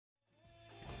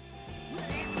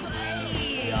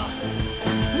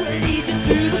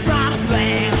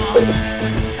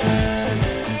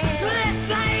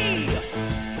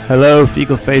Hello,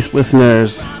 Fecal Face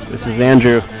listeners. This is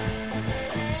Andrew,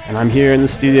 and I'm here in the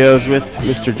studios with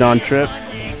Mr. John Tripp,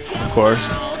 of course,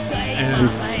 and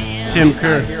Tim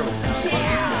Kerr.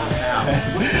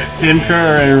 Tim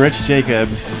Kerr and Rich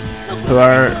Jacobs, who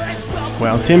are,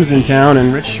 well, Tim's in town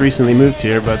and Rich recently moved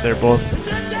here, but they're both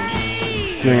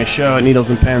doing a show at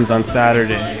Needles and Pens on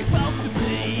Saturday.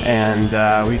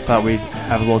 And we thought we'd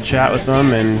have a little chat with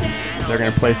them, and they're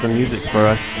going to play some music for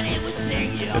us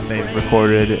that they've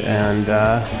recorded, and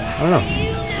I don't know,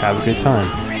 just have a good time.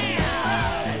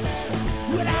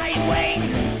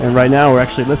 And right now we're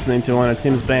actually listening to one of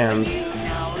Tim's bands.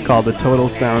 It's called the Total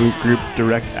Sound Group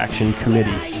Direct Action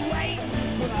Committee.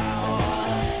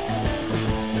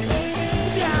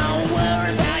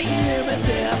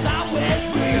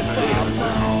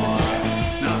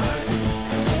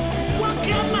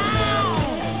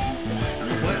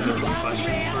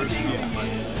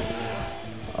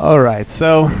 All right,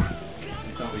 so. I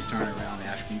thought we'd turn around and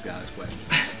ask you guys questions.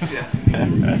 Yeah.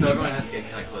 So everyone has to get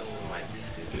kind of close to the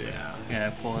mics too. Yeah,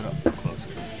 pull it up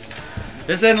closer.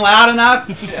 This isn't loud enough?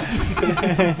 Yeah.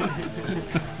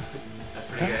 That's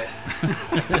pretty good.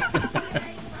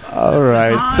 All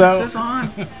right, Is so. on?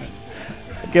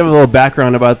 Give a little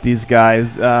background about these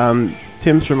guys.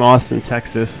 Tim's from Austin,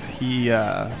 Texas. He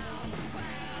kind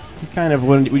of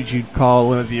what you'd call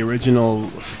one of the original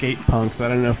skate punks. I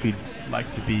don't know if he'd like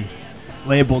to be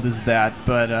labeled as that,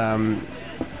 but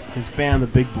his band, the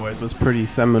Big Boys, was pretty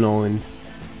seminal in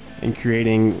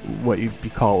creating what you'd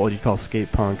call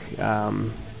skate punk.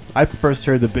 I first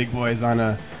heard the Big Boys on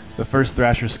the first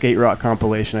Thrasher skate rock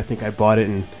compilation. I think I bought it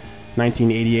in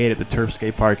 1988 at the Turf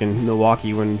Skate Park in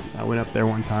Milwaukee when I went up there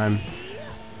one time.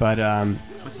 But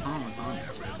What song was on there?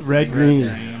 Red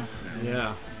Green.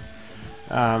 Yeah.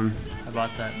 I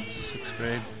bought that in 6th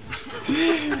grade.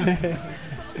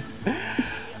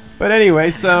 But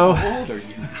anyway, so How old are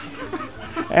you?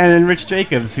 and then Rich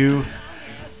Jacobs, who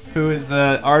is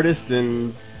an artist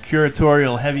and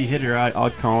curatorial heavy hitter,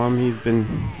 I'd call him. He's been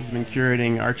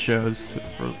curating art shows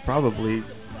for probably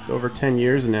over 10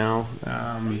 years now,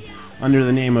 under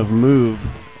the name of Move,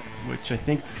 which I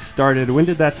think started. When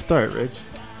did that start, Rich?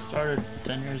 Started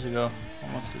 10 years ago,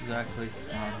 almost exactly.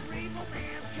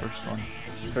 First one.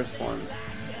 First one.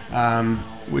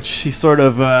 Which he sort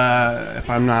of, if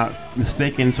I'm not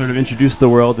mistaken, sort of introduced the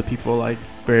world to people like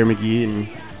Barry McGee and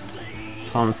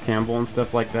Thomas Campbell and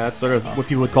stuff like that. Sort of what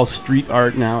people would call street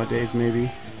art nowadays,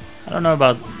 maybe. I don't know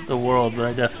about the world, but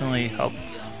I definitely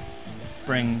helped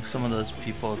bring some of those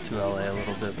people to LA a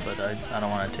little bit, but I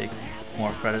don't want to take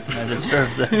more credit than I deserve.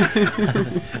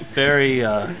 Barry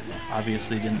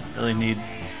obviously didn't really need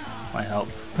my help.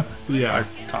 Yeah. Or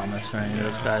Thomas or any of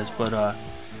those guys, but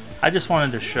I just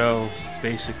wanted to show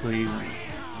basically,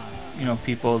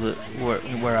 people that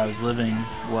where I was living,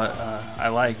 what I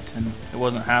liked, and it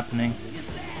wasn't happening.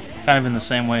 Kind of in the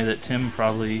same way that Tim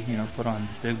probably, put on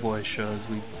Big Boy shows.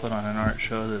 We put on an art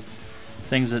show that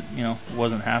things that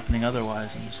wasn't happening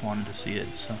otherwise, and just wanted to see it.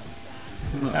 So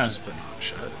Well, just putting on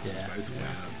shows. Yeah. Basically,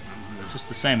 just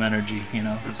the same energy,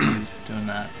 was used doing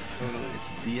that. it's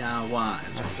DIY.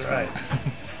 That's right.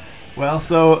 Well,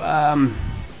 so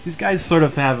these guys sort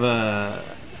of have a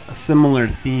similar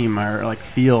theme or like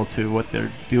feel to what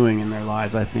they're doing in their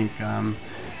lives. I think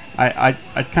I'd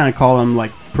kind of call them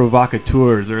like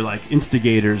provocateurs or like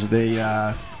instigators. They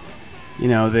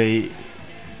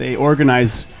they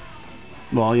organize.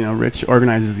 Well, Rich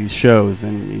organizes these shows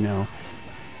and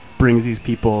brings these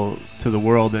people to the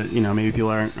world that maybe people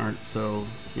aren't so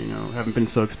haven't been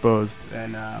so exposed,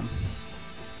 and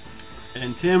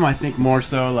Tim, I think more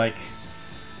so like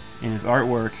in his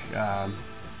artwork,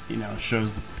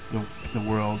 shows the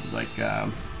world, like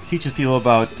teaches people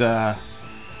about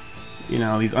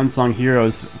these unsung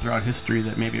heroes throughout history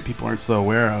that maybe people aren't so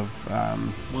aware of.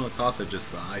 Well, it's also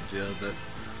just the idea that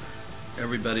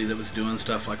everybody that was doing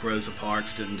stuff like Rosa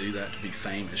Parks didn't do that to be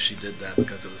famous. She did that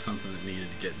because it was something that needed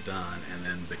to get done, and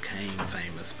then became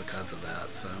famous because of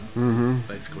that. So it's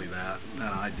basically that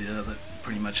idea that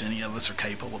pretty much any of us are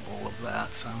capable of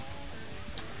that. So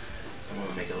I'm going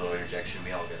to make a little interjection.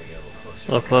 We all got to get a little closer.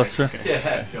 A little closer?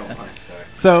 Yeah, if you don't mind. Sorry.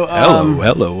 So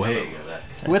hello. There you go.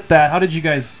 That's with that, how did you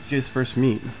guys first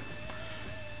meet?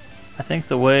 I think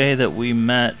the way that we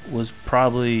met was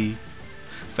probably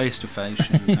Face to face.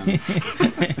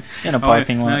 in a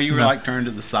parking lot. No, you were like turned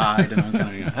to the side, and I'm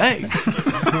kind of hey.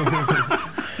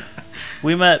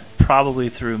 We met probably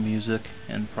through music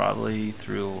and probably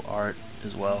through art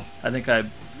as well. I think I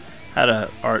had a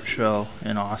art show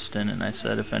in Austin, and I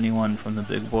said if anyone from the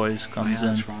Big Boys comes in,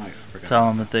 that's right. tell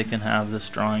them that they can have this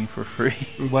drawing for free.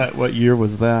 What year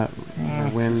was that?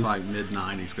 This When? is like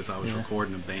mid-'90s because I was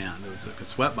recording a band. It was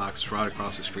because Sweatbox was right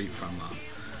across the street from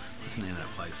what's the name of that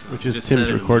place? Which is just Tim's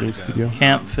said it a recording minute ago. studio.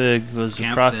 Camp Fig was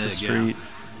Camp across the Fig, street.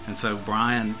 yeah. And so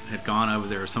Brian had gone over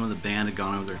there. Some of the band had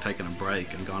gone over there taking a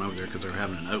break and gone over there because they were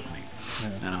having an opening.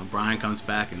 Yeah. And Brian comes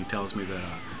back and he tells me that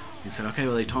he said, "Okay,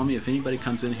 well, they told me if anybody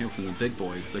comes in here from the Big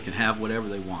Boys, they can have whatever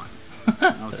they want."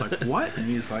 And I was like, "What?" And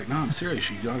he's like, "No, I'm serious.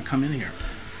 You got to come in here."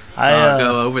 So I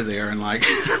go over there and like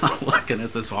I'm looking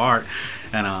at this art,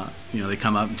 and they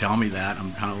come up and tell me that.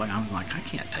 I'm like, I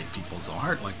can't take people's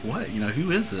art. Like, what?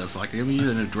 Who is this? Like, give me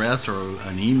an address or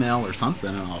an email or something,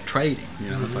 and I'll trade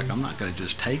him. It's like I'm not going to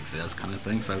just take this kind of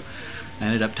thing. So I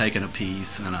ended up taking a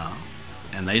piece,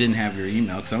 and they didn't have your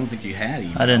email because I don't think you had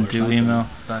email. I didn't or do something. email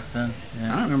back then. I Yeah.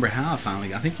 don't remember how I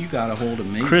think you got a hold of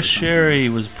me. Chris or something. Sherry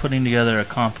was putting together a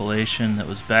compilation that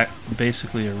was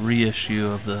basically a reissue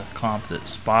of the comp that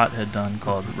Spot had done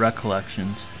called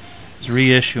Recollections. He's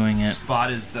reissuing it.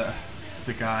 Spot is the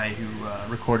guy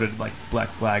who recorded like Black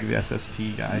Flag, the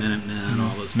SST guy. Minutemen,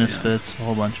 all those Misfits, a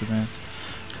whole bunch of bands.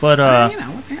 But bands.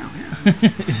 What the hell,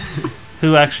 yeah.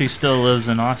 who actually still lives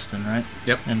in Austin, right?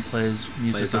 Yep. And plays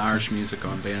music. Plays with Irish them. music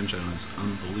on banjo and it's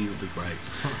unbelievably great.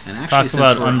 And actually, Talk since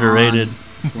about we're underrated.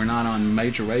 we're not on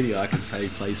major radio, I can say he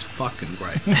plays fucking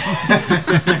great.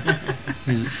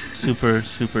 He's super,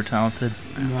 super talented.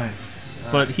 Nice.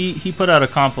 But he put out a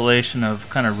compilation of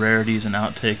kind of rarities and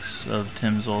outtakes of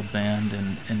Tim's old band,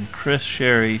 and Chris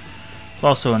Sherry is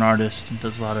also an artist and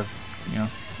does a lot of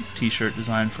t-shirt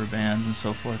design for bands and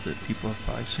so forth that people have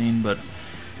probably seen. But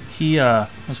he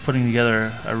was putting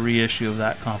together a reissue of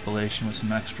that compilation with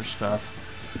some extra stuff.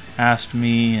 Asked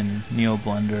me and Neil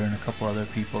Blender and a couple other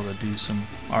people to do some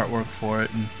artwork for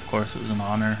it, and of course it was an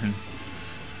honor and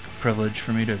privilege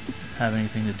for me to have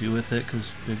anything to do with it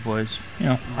because Big Boys,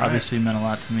 obviously meant a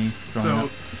lot to me growing up.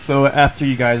 So after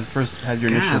you guys first had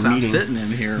your initial I'm meeting, sitting in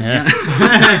here. Yeah.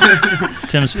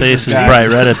 Tim's face is guys. bright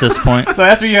red at this point. So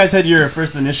after you guys had your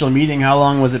first initial meeting, how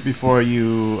long was it before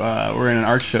you were in an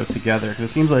art show together? Because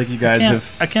it seems like you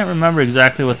guys I can't remember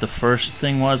exactly what the first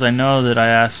thing was. I know that I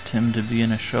asked him to be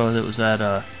in a show that was at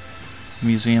a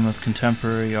Museum of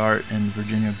Contemporary Art in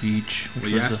Virginia Beach. Which Well,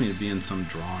 you was asked me to be in some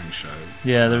drawing show.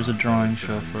 Yeah, there was a drawing that was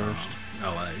show in, first.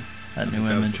 L.A. At I New think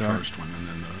that was Image the Art. first one, and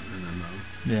then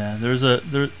Yeah, there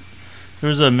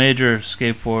was a major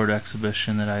skateboard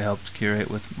exhibition that I helped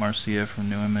curate with Marcia from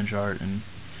New Image Art, and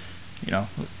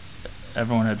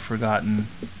everyone had forgotten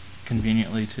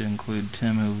conveniently to include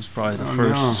Tim, who was probably the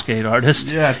first skate artist.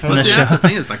 Yeah, in totally. the See, that's show. the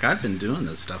thing is, like, I've been doing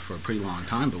this stuff for a pretty long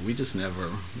time, but we just never,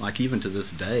 like, even to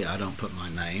this day, I don't put my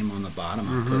name on the bottom.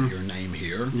 I put your name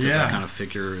here. Because Yeah. I kind of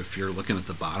figure if you're looking at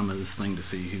the bottom of this thing to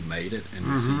see who made it, and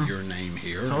you see your name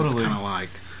here, Totally. it's kind of like,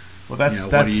 Well, that's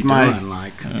what are you my doing?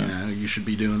 Like, you should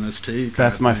be doing this too. kind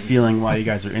that's of my thing. feeling why you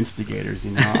guys are instigators.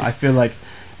 I feel like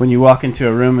when you walk into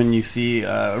a room and you see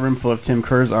a room full of Tim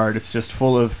Kerr's art, it's just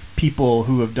full of people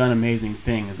who have done amazing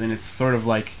things, and it's sort of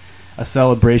like a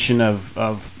celebration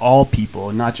of all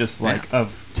people, not just like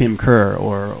of Tim Kerr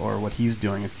or what he's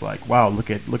doing. It's like, wow, look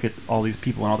at all these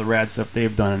people and all the rad stuff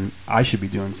they've done, and I should be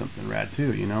doing something rad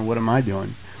too. What am I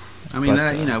doing? I mean,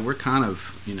 But, we're kind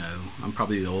of, I'm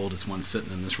probably the oldest one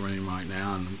sitting in this room right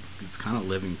now, and it's kind of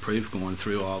living proof going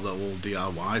through all the old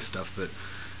DIY stuff that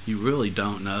you really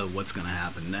don't know what's going to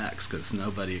happen next, because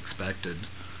nobody expected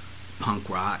punk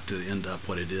rock to end up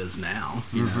what it is now,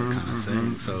 kind of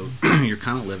thing. So you're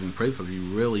kind of living proof of you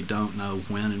really don't know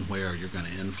when and where you're going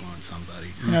to influence somebody.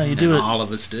 You and do it. all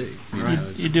of us do.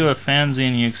 You do a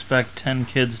fanzine, you expect 10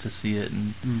 kids to see it,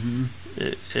 and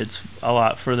it's a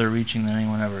lot further reaching than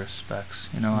anyone ever expects.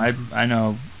 I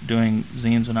know doing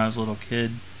zines when I was a little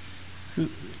kid, who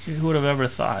would have ever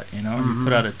thought, you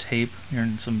put out a tape, you're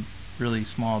in some really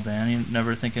small band, you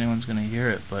never think anyone's going to hear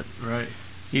it, but Right.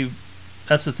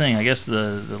 that's the thing. I guess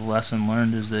the lesson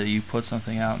learned is that you put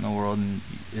something out in the world and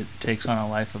it takes on a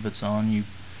life of its own. You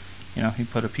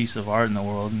put a piece of art in the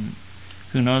world, and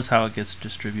who knows how it gets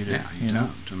distributed. Yeah, you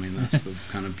don't. I mean, that's the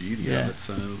kind of beauty of it.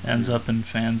 So ends up in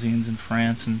fanzines in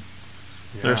France, and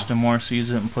Thurston Moore sees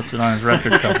it and puts it on his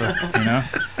record cover.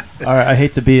 All right, I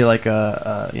hate to be like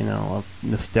a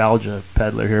nostalgia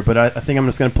peddler here, but I think I'm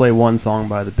just gonna play one song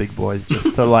by the Big Boys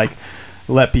just to like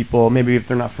let people, maybe if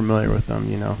they're not familiar with them,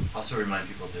 Also remind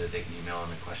people that they can email in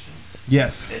their questions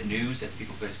Yes. at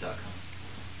news@peopleplace.com.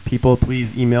 People,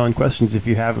 please email in questions if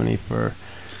you have any for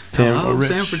Tim hello, or Rich.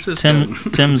 San Francisco.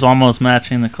 Tim's almost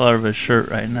matching the color of his shirt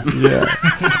right now. Yeah.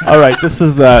 All right. This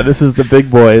is the Big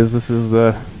Boys. This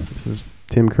is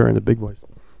Tim Kerr and the Big Boys.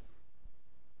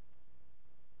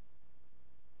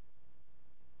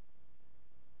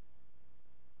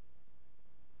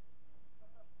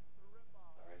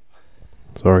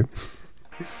 Sorry.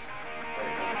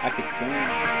 I could sing.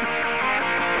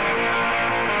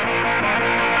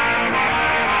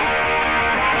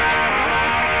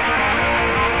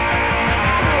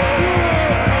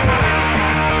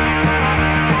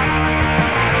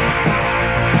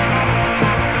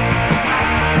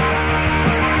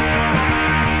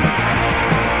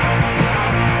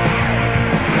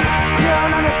 You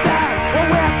don't understand what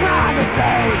we're trying to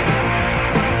say.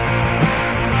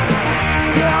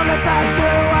 You don't listen to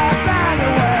us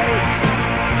anyway.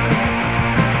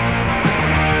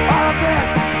 All of this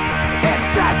is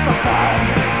just for fun.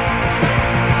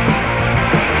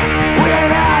 We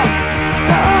ain't out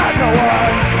to hurt no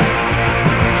one.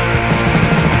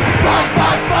 Fun,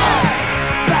 fun, fun.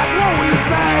 That's what we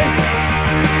say.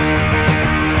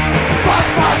 Fun,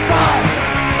 fun, fun.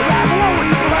 That's what we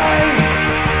play.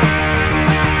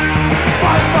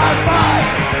 Fun, fun, fun,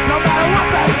 no matter what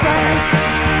they think.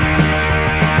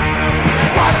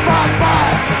 Fun, fun,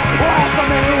 fun, we're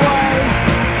awesome anyway.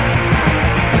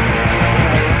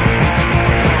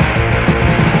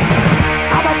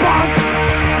 I'm a punk,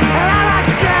 and I like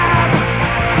sham.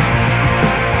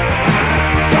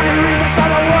 20 reasons for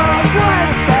the world's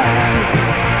greatest band.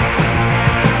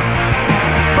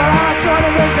 But I like your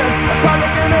division, the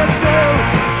public image too.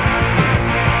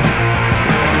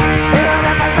 Even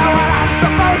if it's not what I'm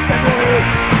supposed to do.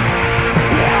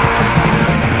 Yeah.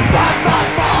 Fun, fun,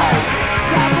 fun.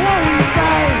 That's what we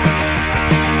say.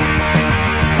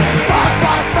 Fun,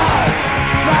 fun, fun.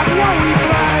 That's what we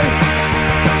play.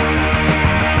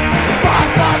 Fun,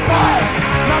 fun, fun.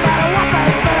 No matter what they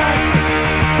think.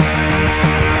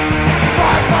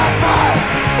 Fun, fun, fun.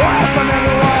 We're awesome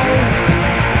anyway.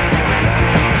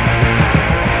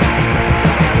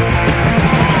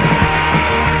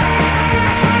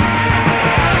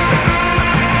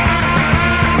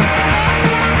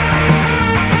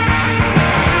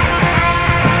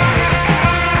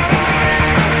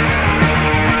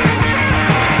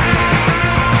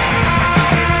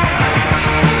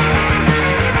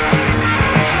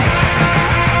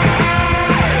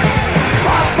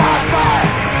 Fun, fun, fun.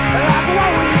 That's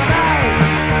what we say.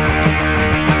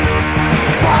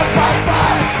 Fun, fun,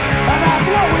 fun. That's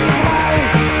what we play.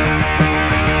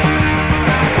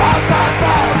 Fun, fun,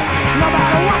 fun. No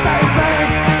matter what they think.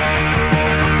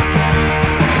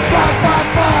 Fun, fun,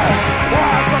 fun. We're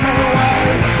awesome anyway.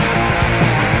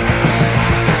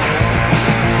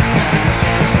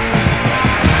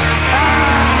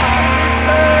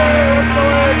 That's the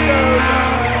way it goes.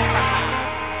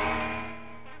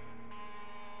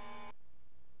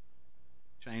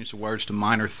 Changed the words to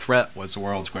Minor Threat was the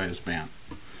world's greatest band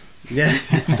Yeah.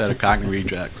 instead of Cockney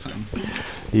Rejects. So.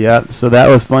 Yeah, so that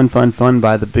was Fun, Fun, Fun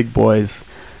by the Big Boys.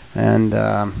 And,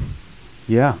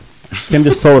 yeah, Tim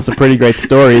just told us a pretty great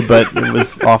story, but it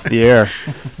was off the air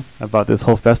about this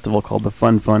whole festival called the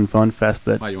Fun, Fun, Fun Fest.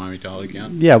 That Why, you want me to tell it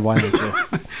again? Yeah, why don't you?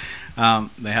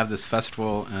 They have this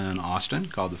festival in Austin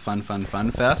called the Fun Fun Fun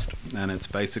Fest, and it's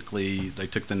basically, they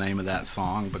took the name of that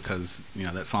song because, you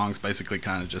know, that song's basically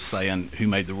kind of just saying who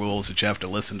made the rules that you have to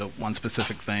listen to one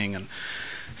specific thing. And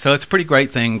so it's a pretty great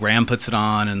thing. Graham puts it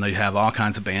on, and they have all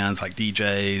kinds of bands like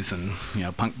DJs and, you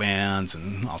know, punk bands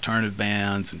and alternative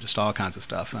bands and just all kinds of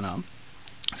stuff. And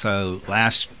so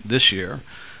this year,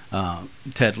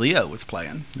 Ted Leo was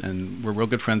playing, and we're real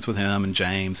good friends with him, and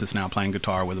James is now playing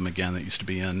guitar with him again. That used to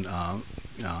be in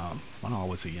what all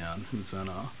was he in? He was in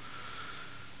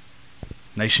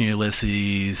Nation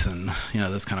Ulysses and, you know,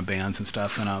 those kind of bands and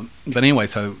stuff. And but anyway,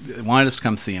 so they wanted us to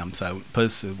come see him, so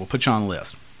we'll put you on the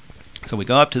list. So we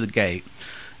go up to the gate.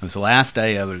 It was the last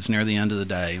day of it. It was near the end of the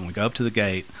day, and we go up to the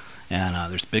gate.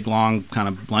 And there's big, long, kind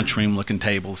of lunchroom-looking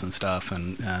tables and stuff,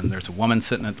 and there's a woman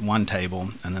sitting at one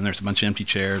table, and then there's a bunch of empty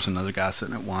chairs, and another guy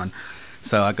sitting at one.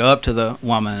 So I go up to the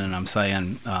woman, and I'm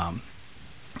saying, well,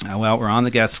 we're on the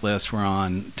guest list. We're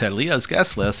on Ted Leo's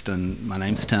guest list, and my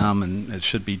name's Tim, and it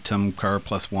should be Tim Kerr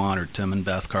plus one, or Tim and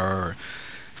Beth Kerr.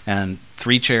 And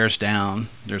 3 chairs down,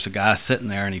 there's a guy sitting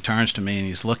there, and he turns to me, and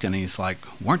he's looking, and he's like,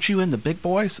 "Weren't you in the Big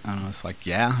Boys?" And I was like,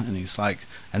 "Yeah." And he's like,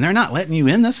 "And they're not letting you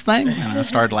in this thing?" And I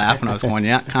started laughing. I was going,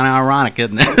 "Yeah, kind of ironic,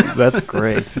 isn't it?" That's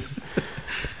great.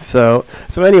 So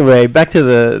anyway, back to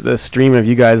the stream of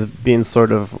you guys being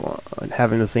sort of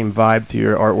having the same vibe to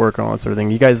your artwork and all that sort of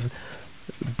thing. You guys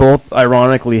both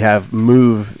ironically have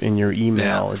 "move" in your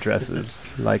email addresses,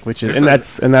 like, which is, and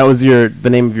that was the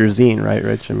name of your zine, right,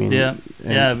 Rich? I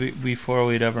mean, before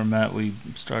we'd ever met, we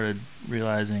started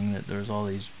realizing that there was all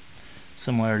these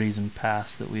similarities in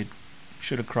past that we'd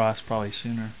should have crossed probably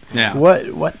sooner. Yeah. What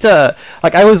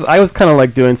like I was kind of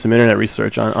like doing some internet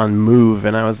research on Move,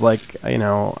 and I was like, you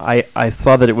know, I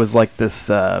saw that it was like this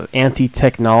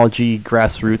anti-technology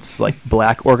grassroots like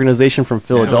black organization from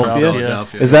Philadelphia.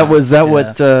 Philadelphia. Is that Yeah.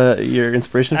 what your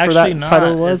inspiration for Actually, that not.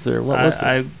 title was, It's- or what was it?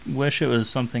 I wish it was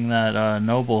something that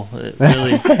noble. It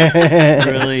really,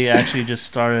 really actually just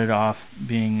started off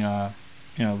being,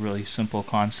 you know, really simple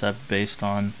concept based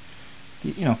on,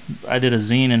 you know, I did a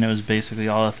zine and it was basically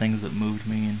all the things that moved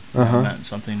me and you know, Uh-huh. meant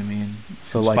something to me and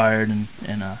So, like- inspired and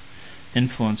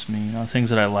influenced me. You know, things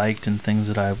that I liked and things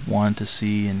that I wanted to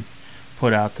see and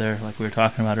put out there, like we were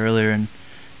talking about earlier. And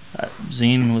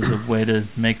zine was a way to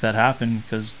make that happen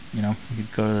because, you know, you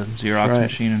could go to the Xerox Right.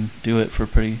 machine and do it for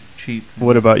pretty cheap.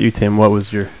 What about you, Tim? What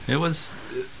was your It was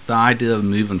the idea of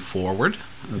moving forward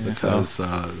Yeah. because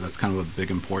that's kind of a big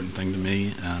important thing to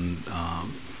me, and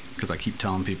because I keep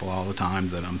telling people all the time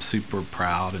that I'm super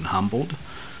proud and humbled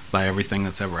by everything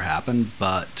that's ever happened,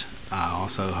 but I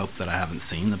also hope that I haven't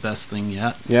seen the best thing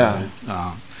yet. Yeah.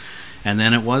 So, and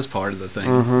then it was part of the thing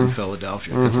Mhm. in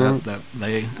Philadelphia because Mhm.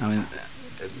 I mean,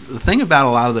 the thing about a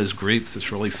lot of those groups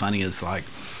that's really funny is like,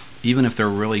 even if they're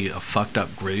really a fucked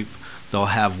up group, they'll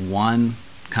have one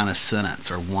kind of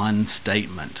sentence or one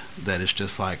statement that is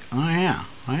just like, oh yeah.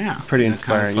 Pretty You know, kinda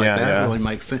inspiring, like yeah, that yeah. really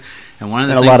makes sense. And one of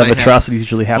the and a things lot of they had- atrocities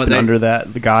usually happen they- under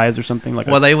the guys or something like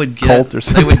well, a they would get cult or they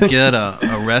something. would get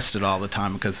arrested all the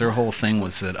time because their whole thing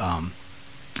was that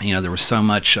you know, there was so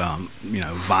much you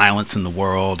know, violence in the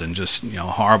world and just, you know,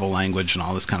 horrible language and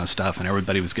all this kind of stuff, and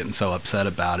everybody was getting so upset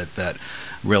about it that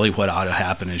really what ought to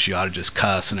happen is you ought to just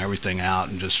cuss and everything out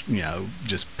and just, you know,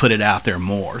 just put it out there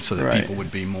more so that Right. people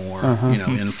would be more Uh-huh. you know,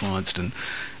 influenced, and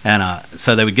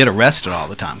so they would get arrested all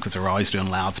the time because they were always doing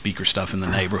loudspeaker stuff in the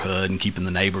neighborhood and keeping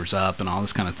the neighbors up and all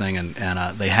this kind of thing, and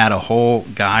they had a whole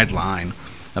guideline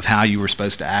of how you were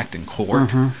supposed to act in court.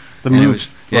 Mhm. The And it move. was-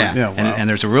 yeah, Yeah, and, wow. and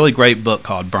there's a really great book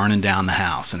called Burning Down the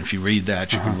House, and if you read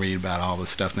that, you Uh-huh. can read about all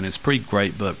this stuff, and it's a pretty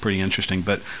great book, pretty interesting.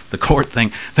 But the court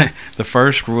thing, the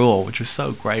first rule, which is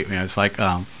so great, man, it's like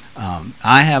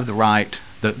I have the right.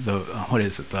 The what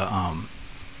is it?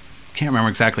 Can't remember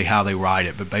exactly how they write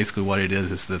it, but basically what it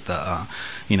is that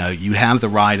you know, you have the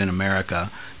right in America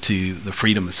to the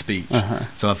freedom of speech. Uh-huh.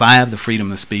 So if I have the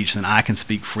freedom of speech, then I can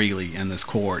speak freely in this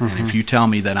court. And if you tell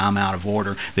me that I'm out of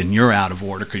order, then you're out of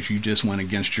order because you just went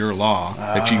against your law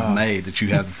that you've made, that you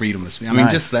have the freedom of speech. I mean,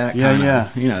 Nice. just that Yeah, kind of, yeah.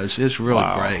 you know, it's really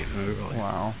Wow. great. Really.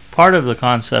 Wow. Part of the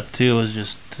concept too was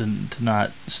just to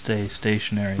not stay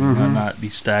stationary, you know, Mhm. not be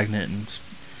stagnant and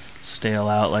stale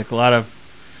out. Like a lot of,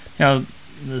 you know,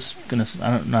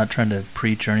 I'm not trying to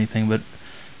preach or anything, but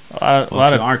a Well,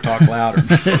 lot if of you are, talk louder.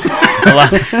 a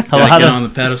lot Gotta get of on the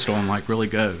pedestal and like really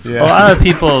goes. Yeah. a lot of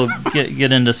people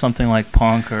get into something like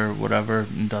punk or whatever,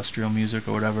 industrial music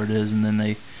or whatever it is, and then they,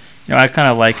 you know, I kind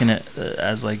of liken it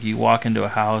as like you walk into a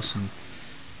house and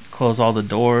close all the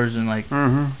doors, and like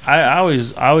Mm-hmm. I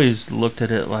always looked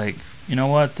at it like, you know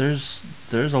what, there's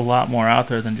a lot more out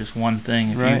there than just one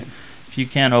thing. If you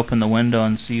can't open the window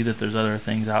and see that there's other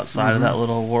things outside of Mhm. that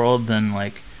little world, then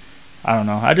like, I don't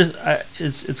know.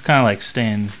 It's kind of like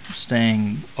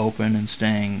staying open and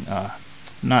staying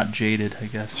not jaded, I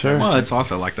guess. Sure. Well, it's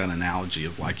also like that analogy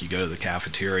of like you go to the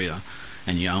cafeteria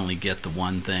and you only get the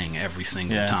one thing every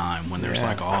single Yeah. time when there's Yeah.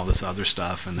 like all this other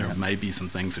stuff, and there Yeah. may be some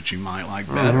things that you might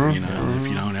like better, Mhm. you know, and if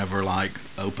you Mhm. don't ever like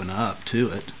open up to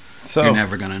it, So you're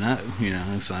never gonna know, you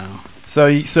know,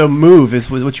 So move is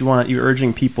what you want. You're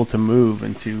urging people to move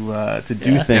and to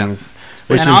do Yeah. things, and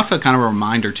which is also kind of a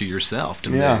reminder to yourself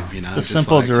to Yeah. move, you know. A just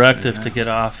simple like directive yeah. to get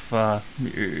off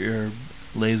your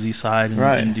lazy side and,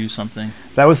 Right. and do something.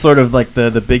 that was sort of like the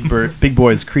big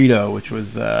boys credo, which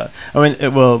was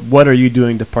what are you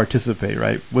doing to participate?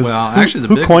 Right? Well, who, actually, the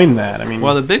who big- coined that? I mean,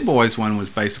 Well, the Big Boys one was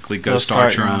basically go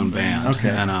start your own band, Okay.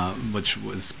 and which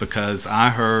was because I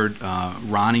heard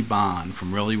Ronnie Bond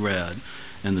from Really Red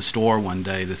in the store one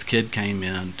day. This kid came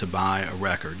in to buy a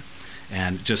record,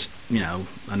 and just, you know,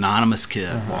 anonymous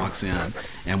kid walks in,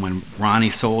 and when Ronnie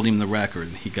sold him the record,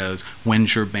 he goes,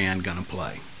 "When's your band gonna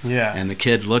play?" yeah, And the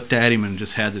kid looked at him and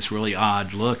just had this really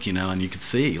odd look, you know, and you could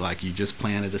see like you just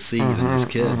planted a seed in this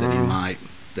kid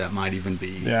that might even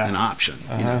be Yeah. an option,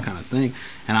 you know, Uh-huh. kind of thing.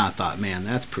 And I thought, man,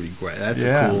 that's pretty great. That's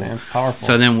yeah, a cool. man, it's powerful.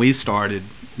 So then we started,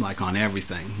 like on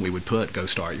everything, we would put "Go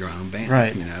start your own band,"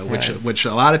 Right, you know, right. which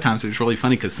a lot of times it was really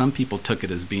funny because some people took it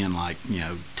as being like, you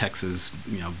know, Texas,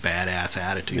 you know, badass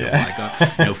attitude, Yeah.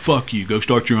 like, you know, fuck you, go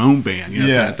start your own band, you know,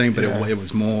 Yeah, kind of thing. But yeah. it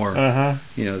was more, Uh-huh.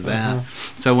 you know, that.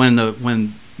 So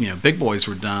when Big Boys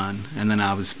were done, and then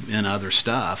I was in other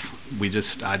stuff.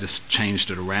 I just changed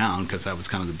it around because that was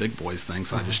kind of the Big Boys thing.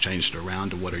 So I just changed it around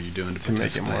to what are you doing to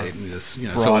make it more participate, and just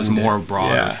so it was more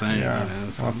broader thing. Yeah.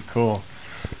 So. That's cool.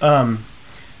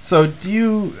 So do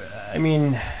you? I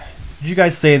mean, did you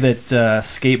guys say that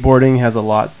skateboarding has a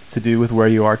lot to do with where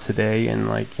you are today? And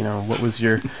what was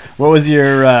your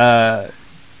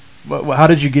how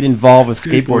did you get involved with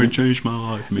skateboarding? Changed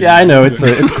my life, man. Yeah, I know it's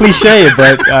cliche,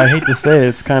 but I hate to say it,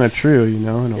 it's kind of true, in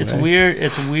a It's way. weird.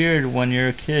 It's weird when you're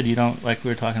a kid. You don't, like we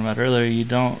were talking about earlier. You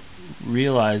don't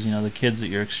realize, the kids that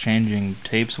you're exchanging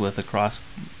tapes with across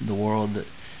the world that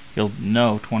you'll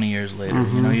know 20 years later.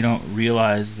 Mhm. You don't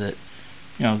realize that,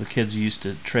 the kids you used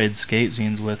to trade skate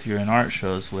zines with, you're in art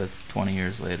shows with 20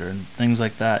 years later, and things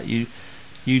like that. You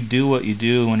do what you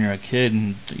do when you're a kid,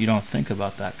 and you don't think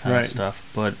about that kind of stuff.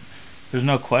 But there's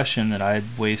no question that I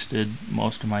wasted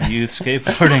most of my youth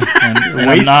skateboarding, and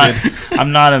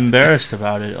I'm not embarrassed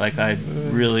about it. Like, I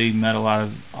really met a lot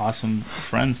of awesome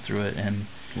friends through it, and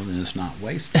Well, then it's not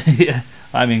wasted. yeah,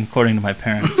 I mean, according to my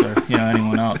parents or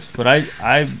anyone else. But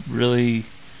I really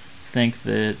think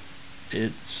that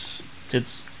it's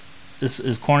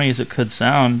as corny as it could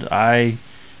sound. I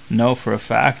know for a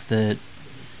fact that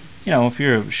if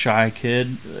you're a shy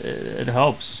kid, it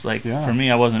helps. Like, for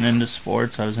me, I wasn't into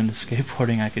sports. I was into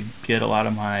skateboarding. I could get a lot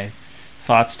of my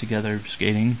thoughts together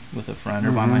skating with a friend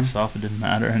or by myself. It didn't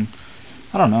matter. And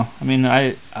I don't know. I mean,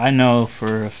 I know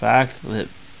for a fact that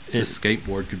This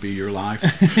skateboard could be your life.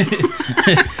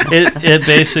 it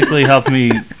basically helped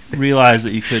me realize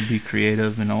that you could be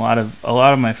creative. And a lot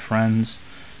of my friends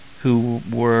who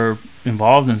were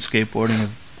involved in skateboarding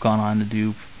have gone on to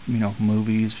do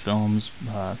movies, films,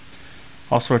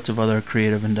 all sorts of other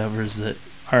creative endeavors that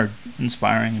are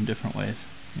inspiring in different ways,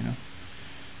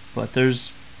 But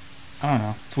there's, I don't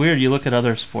know, it's weird. You look at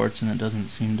other sports and it doesn't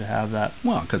seem to have that.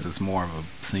 Well, because it's more of a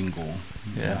single.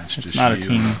 Yeah, it's just not a you,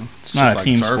 team. It's not a like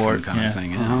team surfing sport kind of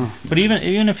thing. Uh-huh. But even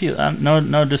if you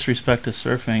no disrespect to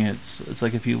surfing, it's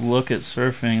like if you look at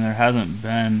surfing, there hasn't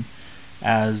been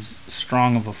as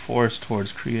strong of a force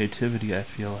towards creativity. I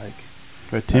feel like.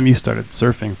 But Tim, you started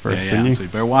surfing first, didn't you? So you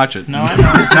better watch it. No, I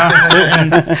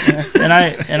know.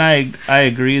 and I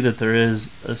agree that there is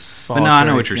a But solitary no, I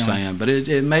know what you're feeling. saying, but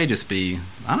it may just be,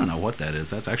 I don't know what that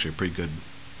is. That's actually a pretty good.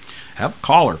 Have a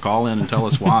caller call in and tell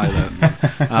us why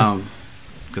that.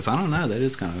 Because I don't know, that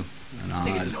is kind of an I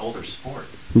think it's odd. an older sport.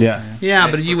 Yeah. Yeah,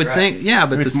 It's but you would progressed. think, yeah,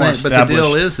 but Maybe the it's more thing, but the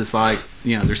deal established. is, it's like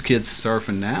there's kids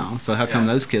surfing now. So how come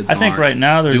Yeah. those kids? I think aren't right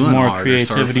now there's doing more art or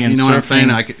creativity surfing? in You know what I'm saying?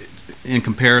 surfing Like in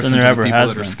comparison than to there the ever people has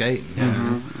that are been.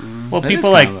 skating. Well, That people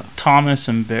is like kind of Thomas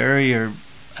and Barry are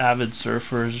avid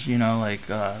surfers,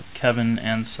 like Kevin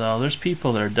Ansell. There's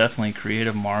people that are definitely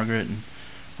creative. Margaret and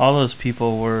all those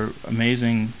people were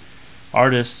amazing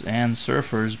artists and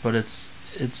surfers, but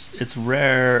it's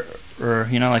rare. Or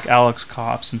like Alex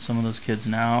Cops and some of those kids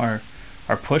now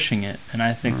are pushing it, and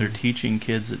I think they're teaching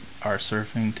kids that are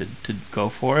surfing to go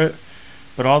for it.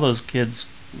 But all those kids,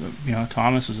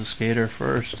 Thomas was a skater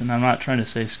first, and I'm not trying to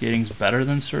say skating's better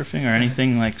than surfing or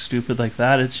anything like stupid like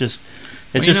that. It's just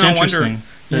Well, just I wonder,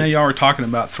 interesting. y'all were talking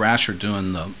about Thrasher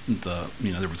doing the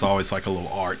there was always like a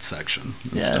little art section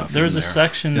and Yeah, stuff. there was in a there.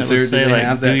 section that Is there, would do say they like,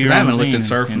 have do that? 'Cause your I own haven't looked at zine,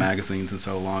 surf you know? magazines in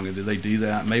so long. Do they do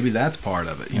that? Maybe that's part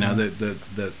of it. Yeah.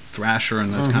 The Thrasher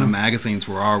and those kind of magazines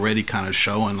were already kind of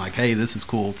showing like, hey, this is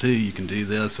cool too. You can do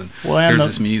this, and Well, and here's the-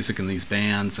 this music and these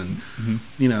bands, and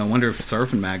Mhm. I wonder if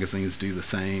surfing magazines do the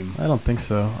same. I don't think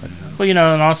so. Well,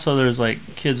 and also there's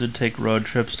like kids would take road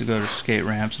trips to go to skate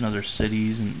ramps in other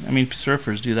cities, and I mean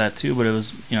surfers do that too. But it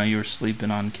was you were sleeping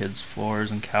on kids'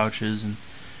 floors and couches, and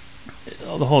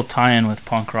the whole tie-in with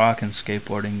punk rock and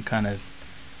skateboarding kind of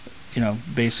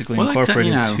basically Well, that could-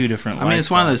 incorporated two different. I mean,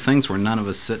 it's one of lifestyles. those things where none of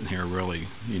us sitting here really,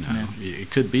 Yeah. it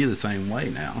could be the same way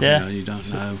now. Yeah. You don't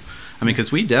know. I mean,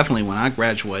 because we definitely, when I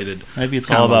graduated, Maybe it's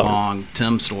kind all of a about long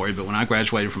Tim story, but when I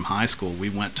graduated from high school, we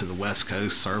went to the West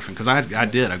Coast surfing because I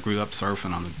grew up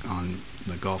surfing on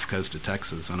the Gulf Coast of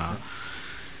Texas,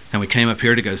 and we came up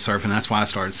here to go surfing. That's why I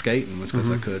started skating, was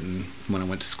because I couldn't, when I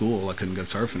went to school, I couldn't go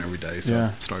surfing every day, so Yeah.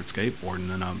 I started skateboarding.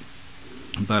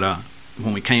 But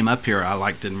when we came up here,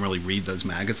 I didn't really read those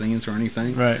magazines or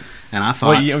anything, Right. and I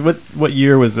thought. What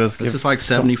year was this? This is like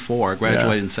 74. I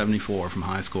graduated in 74 from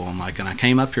high school. And I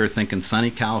came up here thinking sunny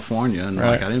California, and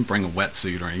Right. I didn't bring a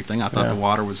wetsuit or anything. I thought Yeah. the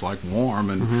water was like warm,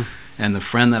 and the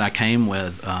friend that I came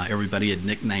with, everybody had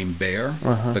nicknamed Bear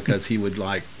because he would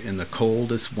in the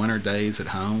coldest winter days at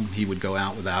home, he would go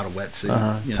out without a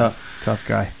wetsuit. You know? Tough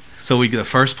guy. So the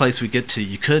first place we get to,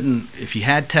 you couldn't, if you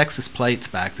had Texas plates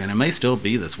back then, it may still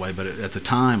be this way, but at the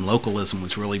time, localism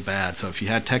was really bad. So if you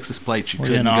had Texas plates, you Were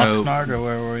you couldn't in go. Oxnard, or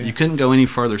where were you? You couldn't go any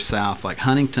further south, like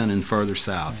Huntington and further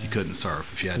south. You couldn't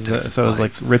surf if you had Texas So it was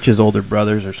like plates. Rich's older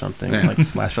brothers or something, Yeah. like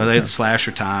Slasher. So they had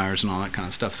slasher tires and all that kind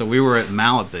of stuff. So we were at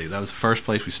Malibu. That was the first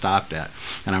place we stopped at.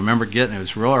 And I remember it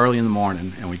was real early in the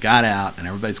morning, and we got out, and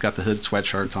everybody's got the hooded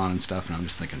sweatshirts on and stuff. And I'm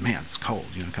just thinking, man, it's cold,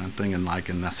 kind of thing. And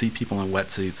I see people in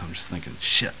wetsuits. I'm just thinking,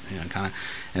 shit, kind of.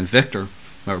 And Victor,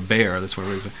 or Bear, that's what it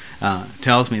is,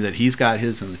 tells me that he's got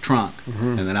his in the trunk,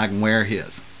 and that I can wear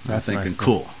his. That's I'm thinking, nice,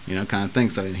 cool, kind of thing.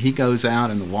 So he goes out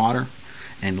in the water.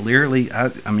 And literally,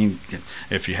 I mean,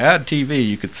 if you had TV,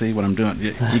 you could see what I'm doing.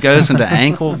 He goes into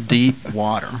ankle-deep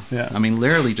water. Yeah. I mean,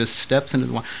 literally just steps into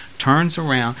the water, turns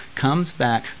around, comes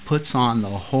back, puts on the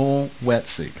whole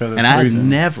wetsuit. 'Cause it's And I had freezing.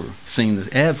 never seen this,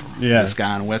 Yeah. this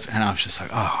guy in a wetsuit. And I was just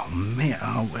like, oh, man,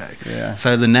 oh, way. Yeah.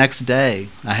 So the next day,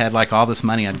 I had like all this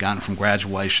money I'd gotten from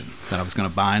graduation that I was going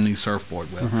to buy a new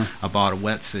surfboard with. I bought a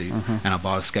wetsuit, and I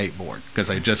bought a skateboard because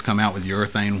they just come out with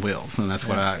urethane wheels. And that's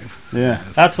what Yeah.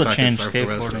 That's so what I could changed surf the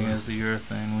rest of skateboarding it. is the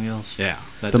urethane wheels. Yeah.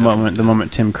 that The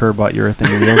moment Tim Kerr bought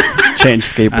urethane wheels, changed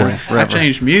skateboarding I forever.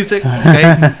 changed music,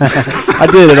 skating. I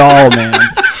did it all, man.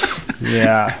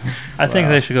 Yeah. I think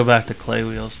they should go back to clay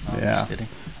wheels. No, I'm Yeah. just kidding.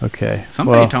 Okay.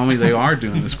 Somebody well, told me they are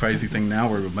doing this crazy thing now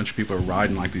where a bunch of people are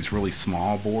riding like these really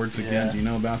small boards again. Yeah. Do you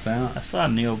know about that? I saw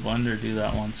Neil Blunder do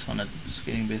that once on a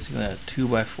skating, basically a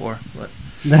 2x4. But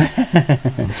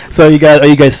So are you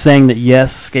guys saying that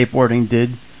yes, skateboarding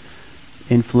did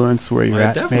influence where you're Well, it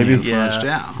at? definitely Maybe. influenced,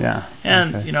 Yeah. yeah. Yeah.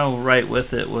 and okay. right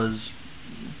with it was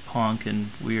punk and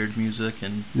weird music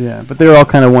and Yeah, but they were all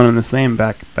kind of one and the same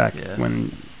back Yeah.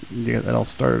 when it all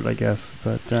started, I guess.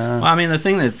 But Well, I mean, the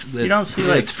thing that you don't see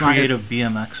like it's fun- creative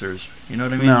BMXers. You know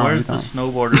what I mean? No, Where's you the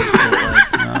don't. snowboarders that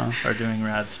like No. are doing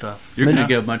rad stuff? You're You gonna know?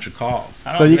 get a bunch of calls.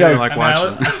 I So don't you know, guys- like I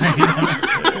watching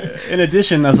would- in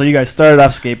addition, though, so you guys started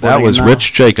off skateboarding. That was and now-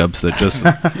 Rich Jacobs that just.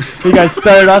 You guys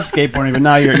started off skateboarding, but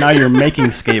now you're making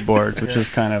skateboards, which is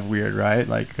kind of weird, right?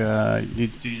 Like you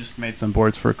just made some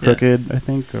boards for Crooked, I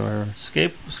think, or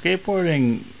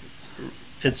Skateboarding,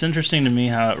 it's interesting to me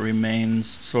how it remains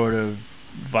sort of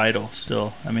vital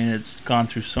still. I mean, it's gone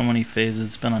through so many phases.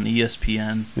 It's been on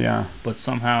ESPN, yeah. but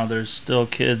somehow there's still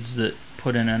kids that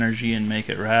put in energy and make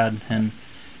it rad. And,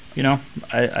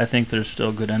 I think there's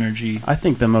still good energy. I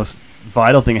think the most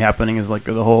vital thing happening is like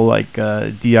the whole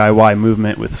DIY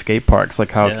movement with skate parks,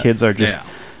 like how Yeah. kids are just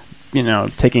Yeah.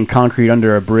 taking concrete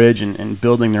under a bridge and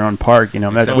building their own park. That,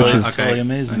 Except which Totally- is okay.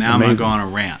 amazing. Now I'm going to Amazing. go on a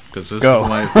rant because this Go. is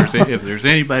the way. If there's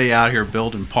anybody out here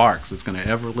building parks that's going to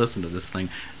ever listen to this thing,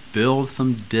 build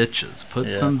some ditches, put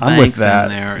Yeah. some I'm with banks that.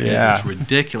 in there. Yeah. It's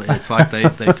ridiculous. It's like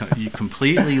you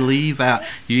completely leave out.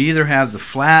 You either have the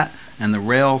flat and the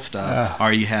rail stuff,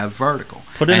 or you have vertical.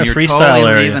 Put in and a you're freestyle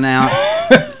totally area. leaving out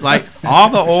like all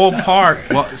the old park.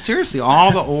 Well, seriously,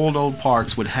 all the old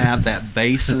parks would have that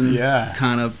basin Yeah.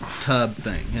 kind of tub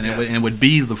thing, and it would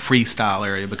be the freestyle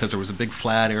area because there was a big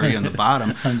flat area in the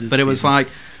bottom. I'm just But it was teasing. like,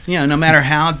 no matter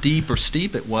how deep or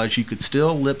steep it was, you could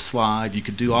still lip slide. You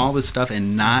could do all this stuff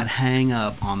and not hang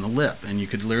up on the lip, and you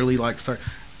could literally start.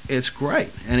 It's great,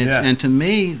 and Yeah. and to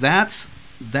me that's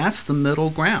the middle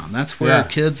ground. That's where Yeah.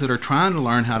 kids that are trying to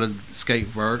learn how to skate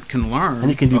vert can learn. and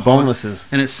you can do the whole- bonelesses.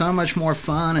 and it's so much more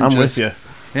fun. And I'm just, with you.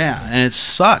 yeah, and it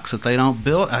sucks that they don't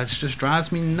build. It just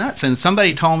drives me nuts. And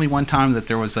somebody told me one time that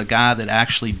there was a guy that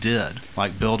actually did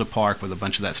build a park with a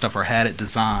bunch of that stuff or had it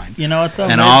designed. You know what, though?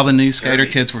 And all the new skater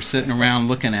kids were sitting around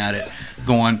looking at it,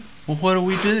 going, "Well, what do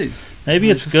we do?"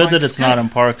 Maybe It's it's just good like that it's not skate. in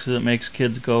parks. It makes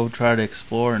kids go try to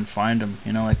explore and find them.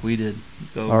 Like we did.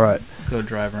 All right. Go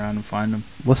drive around and find them.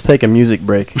 Let's take a music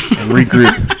break and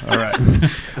regroup. All right.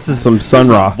 This is some This Sun is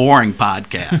a Ra. boring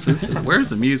podcast. Where's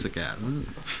the music at?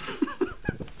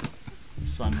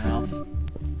 Sun Ralph.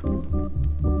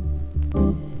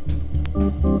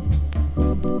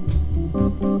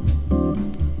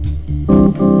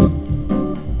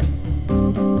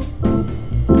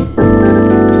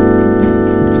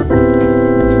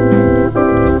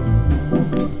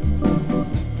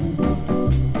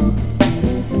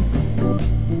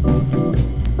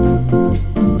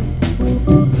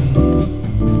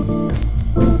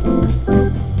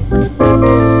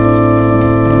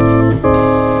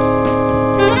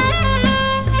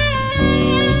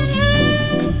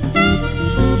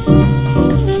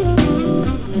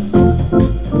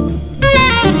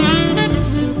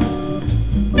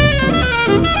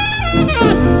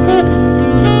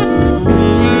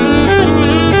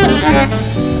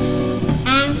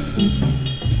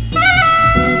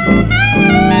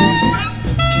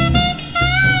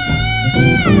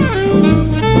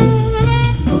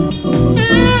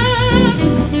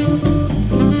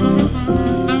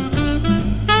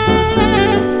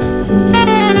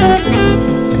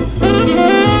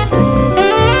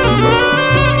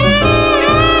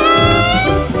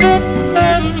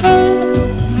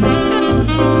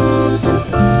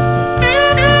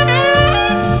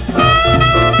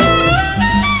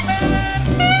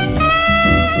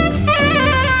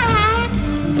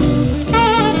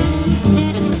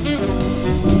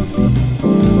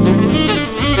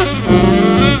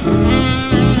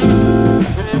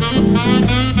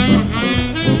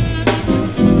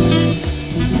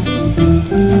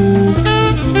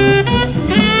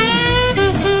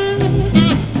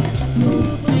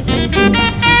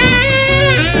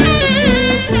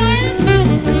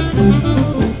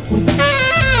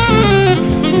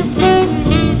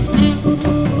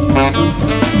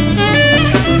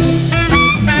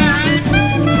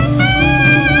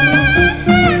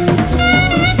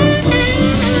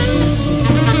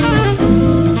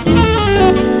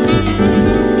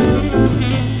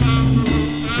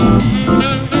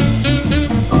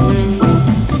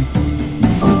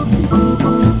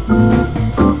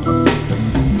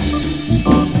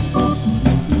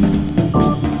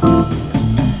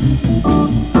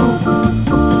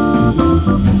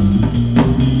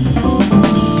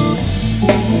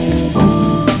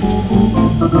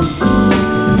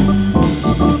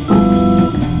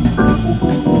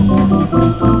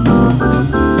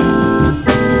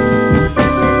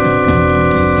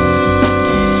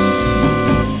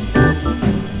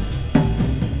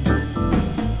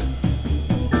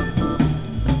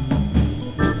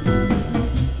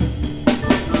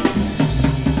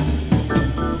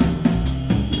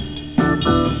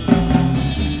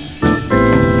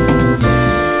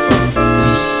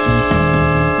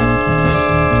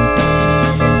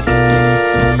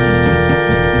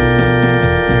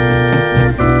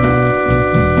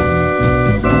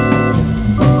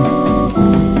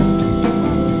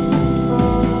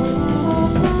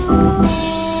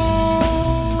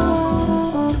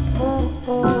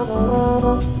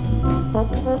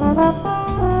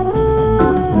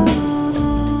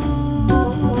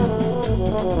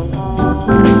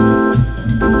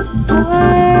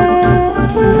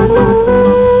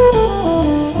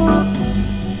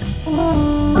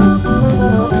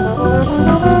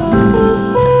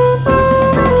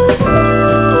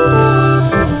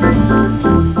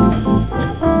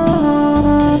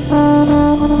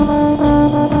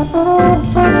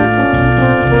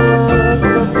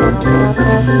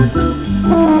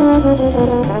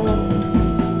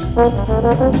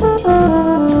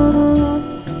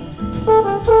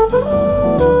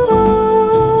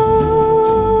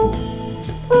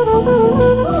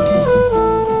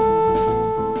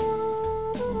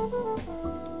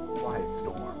 Quiet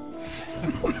storm.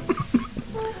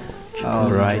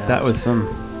 All right, that was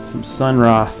some Sun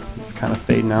Ra. It's kind of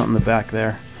fading out in the back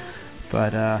there,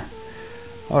 but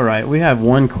all right, we have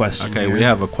one question. Okay, here. we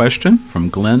have a question from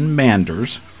Glenn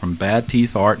Manders from Bad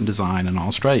Teeth Art and Design in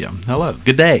Australia. Hello,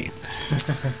 good day.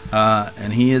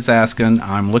 And he is asking,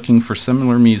 I'm looking for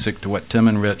similar music to what Tim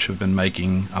and Rich have been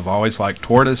making. I've always liked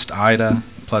Tortoise, Ida,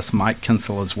 plus Mike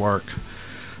Kinsella's work.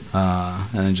 And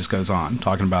then just goes on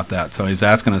talking about that. So he's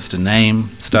asking us to name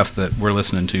stuff that we're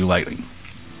listening to lately.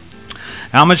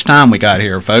 How much time we got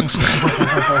here, folks?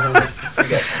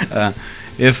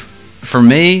 For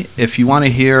me, if you want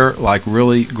to hear like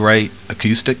really great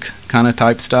acoustic kind of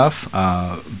type stuff,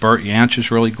 Burt Jansch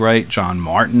is really great. John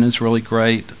Martin is really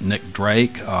great. Nick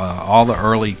Drake, all the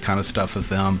early kind of stuff of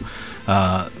them.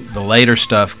 The later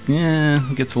stuff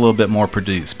gets a little bit more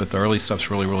produced, but the early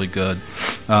stuff's really, really good.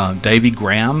 Davy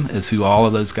Graham is who all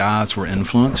of those guys were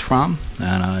influenced from,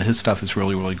 and his stuff is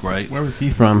really, really great. Where was he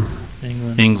from?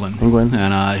 England. England.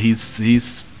 And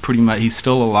he's pretty much, he's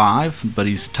still alive, but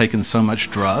he's taken so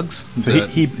much drugs. So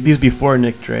he was before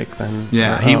Nick Drake then.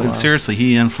 Yeah, Wow. Seriously,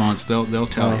 he influenced. They'll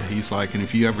tell you. He's like, and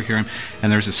if you ever hear him,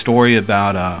 and there's a story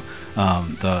about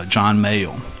the John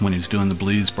Mayall when he was doing the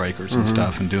Blues Breakers and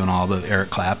stuff, and doing all the Eric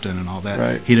Clapton and all that.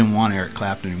 Right. He didn't want Eric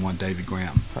Clapton; he wanted Davy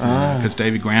Graham, because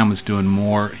Davy Graham was doing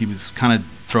more. He was kind of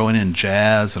throwing in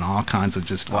jazz and all kinds of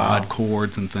just odd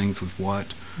chords and things with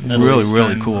what. Middle Really, Eastern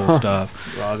really cool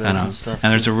stuff. ragas and stuff.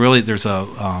 And there's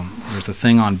a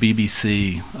thing on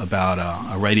BBC about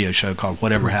a radio show called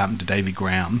Whatever Happened to Davy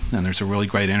Graham, and there's a really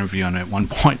great interview on it. At one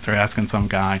point, they're asking some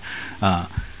guy,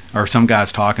 or some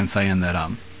guy's talking, saying that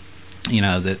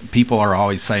that people are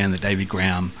always saying that Davy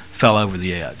Graham fell over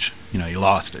the edge. He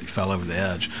lost it. He fell over the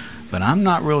edge. But I'm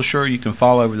not real sure you can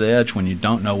fall over the edge when you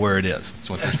don't know where it is. That's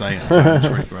what they're saying. So it's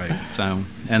pretty great. So,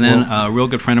 and then a real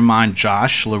good friend of mine,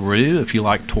 Josh LaRue, if you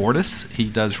like Tortoise, he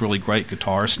does really great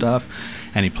guitar stuff,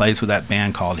 and he plays with that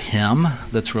band called Him.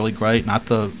 That's really great. I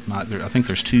think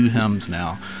there's 2 Hymns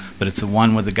now, but it's the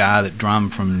one with the guy that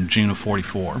drummed from June of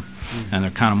 '44, and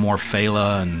they're kind of more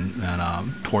Fela and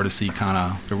Tortoisey kind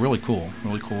of. They're really cool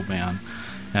band.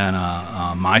 And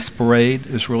Mice Parade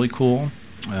is really cool.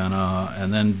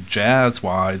 And then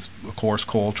jazz-wise, of course,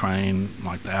 Coltrane,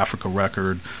 like the Africa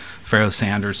record, Pharoah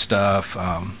Sanders stuff.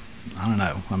 I don't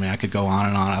know. I mean, I could go on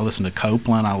and on. I listen to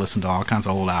Copeland. I listen to all kinds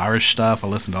of old Irish stuff. I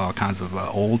listen to all kinds of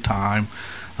old time.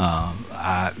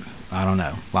 I don't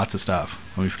know. Lots of stuff.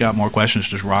 If you've got more questions,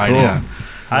 just write in.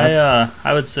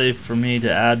 I would say for me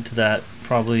to add to that,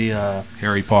 probably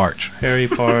Harry Parch,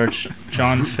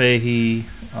 John Fahey,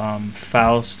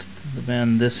 Faust, the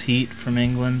band This Heat from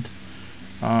England.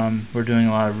 We're doing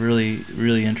a lot of really,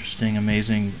 really interesting,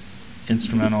 amazing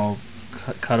instrumental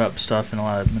cut up stuff and a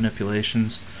lot of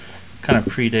manipulations. Kind of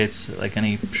predates like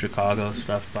any Chicago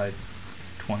stuff by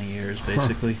 20 years,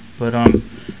 basically. But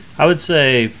I would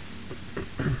say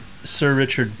Sir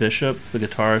Richard Bishop, the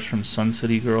guitarist from Sun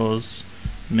City Girls,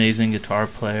 amazing guitar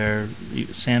player.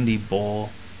 Sandy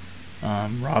Bull,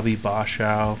 Robbie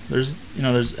Boschow. There's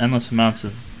endless amounts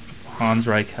of Hans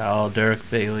Reichel, Derek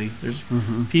Bailey. There's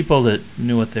people that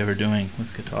knew what they were doing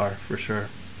with guitar, for sure.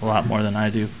 A lot more than I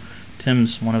do.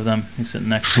 Tim's one of them. He's sitting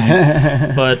next to me.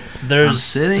 But there's... I'm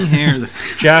sitting here.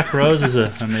 Jack Rose is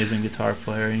an amazing guitar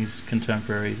player. He's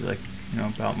contemporary. He's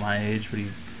about my age, but he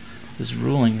is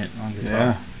ruling it on guitar.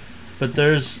 Yeah. But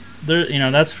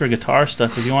that's for guitar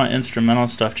stuff. If you want instrumental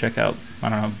stuff, check out,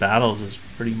 Battles is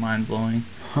pretty mind-blowing.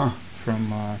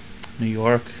 From New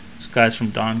York. This guy's from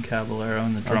Don Caballero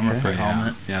and the drummer for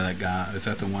Helmet. Yeah, that guy. Is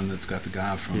that the one that's got the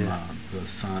guy from the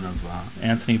son of...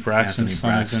 Anthony Braxton's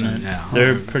son is in it. Yeah.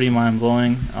 They're pretty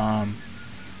mind-blowing.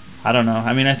 I don't know.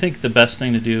 I mean, I think the best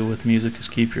thing to do with music is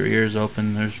keep your ears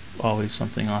open. There's always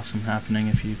something awesome happening.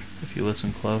 If you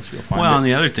listen close, you'll find Well, it. and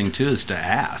the other thing too is to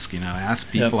ask.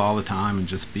 Ask people Yep. all the time, and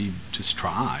just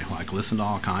try. Like, listen to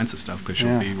all kinds of stuff, because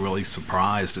you'll be really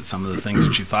surprised at some of the things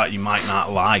that you thought you might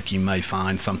not like. You may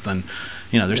find something.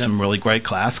 There's Yep. some really great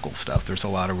classical stuff. There's a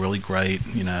lot of really great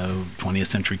 20th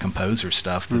century composer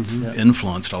stuff that's Yep.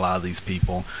 influenced a lot of these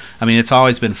people. I mean, it's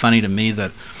always been funny to me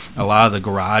that a lot of the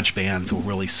garage bands will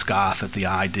really scoff at the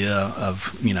idea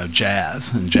of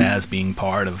jazz, and jazz being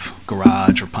part of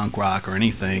garage or punk rock or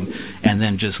anything, and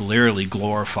then just literally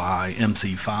glorify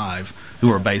MC5,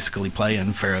 who are basically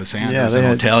playing Pharoah Sanders, they and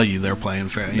will had- tell you they're playing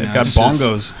Pharoah. They've got it's just-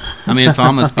 bongos. I mean, it's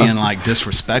almost being like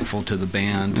disrespectful to the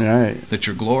band Right. that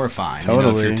you're glorifying.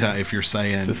 Totally. If you're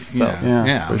saying, Just yeah, so-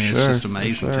 yeah, I for mean, sure, it's just for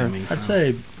amazing sure. to me. I'd so.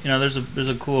 say there's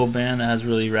a cool band that has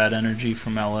really rad energy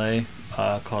from LA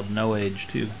called No Age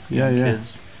too. Yeah, Young yeah.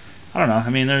 Kids. I don't know. I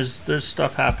mean, there's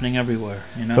stuff happening everywhere.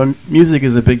 So music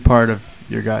is a big part of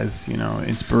your guys,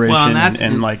 inspiration Well, and that's-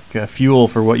 and like fuel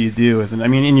for what you do. Isn't? I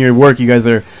mean, in your work, you guys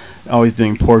are always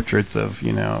doing portraits of,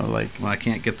 like. Well, I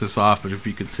can't get this off, but if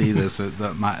you could see this,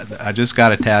 I just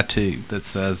got a tattoo that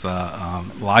says,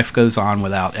 "Life goes on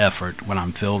without effort when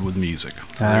I'm filled with music."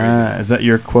 So there you go. Is that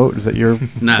your quote? Is that your?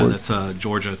 No, word? that's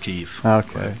George O'Keeffe.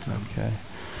 Okay. Okay.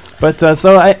 But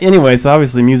anyway, so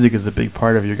obviously music is a big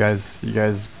part of you guys'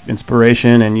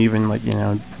 inspiration, and you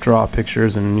even draw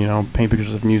pictures and paint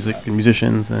pictures of music and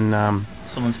musicians and.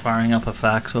 Someone's firing up a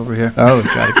fax over here. Oh,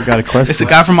 got a question. It's the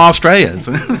guy from Australia.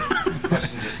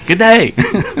 Good day.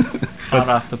 Hot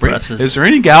off the presses. Is there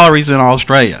any galleries in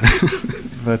Australia?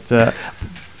 But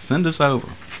Send us over.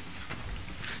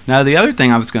 Now, the other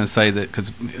thing I was going to say, that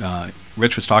because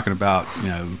Rich was talking about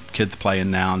kids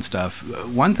playing now and stuff.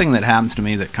 One thing that happens to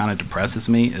me that kind of depresses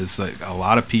me is like a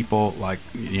lot of people, like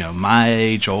my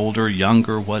age, older,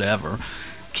 younger, whatever,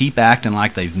 keep acting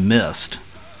like they've missed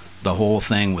the whole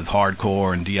thing with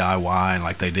hardcore and DIY, and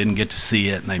like they didn't get to see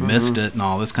it and they missed it and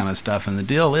all this kind of stuff. And the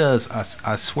deal is,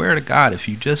 I swear to God, if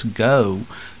you just go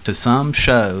to some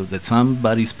show that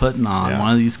somebody's putting on,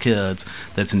 one of these kids,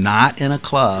 that's not in a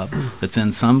club, that's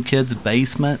in some kid's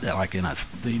basement, like in a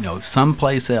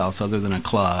someplace else other than a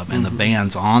club, and the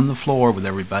band's on the floor with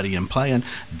everybody and playing,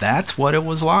 that's what it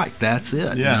was like. That's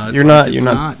it. yeah, it's you're like, not it's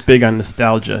not big on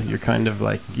nostalgia. You're kind of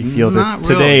like you feel that Not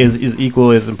today really. is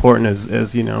equally as important as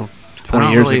 20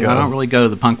 years ago. I don't really go to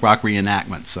the punk rock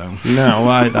reenactment, so. No,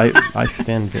 well, I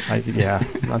stand.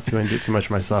 Not to do too much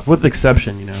myself, with the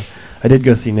exception, I did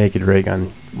go see Naked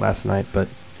Raygun last night, but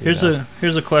Here's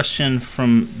a question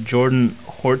from Jordan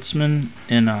Hortzman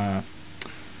in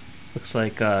looks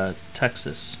like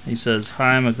Texas. He says,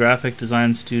 "Hi, I'm a graphic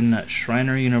design student at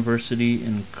Schreiner University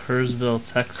in Kerrville,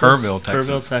 Texas. Kerrville,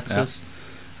 Texas.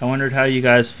 I wondered how you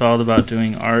guys felt about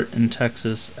doing art in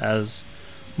Texas, as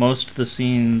most of the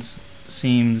scenes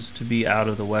seems to be out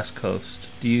of the West Coast.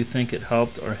 Do you think it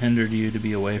helped or hindered you to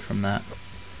be away from that?"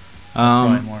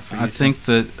 Probably more for you I two. think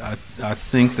that I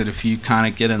think that if you kind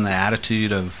of get in the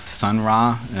attitude of Sun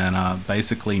Ra and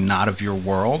basically not of your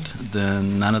world,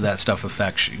 then none of that stuff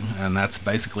affects you, and that's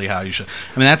basically how you should.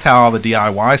 I mean, that's how all the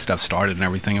DIY stuff started and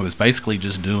everything. It was basically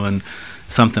just doing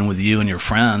something with you and your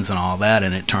friends and all that,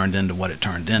 and it turned into what it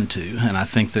turned into. And I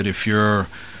think that if you're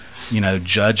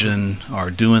judging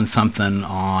or doing something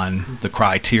on the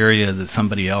criteria that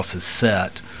somebody else has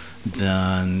set,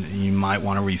 then you might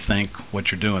want to rethink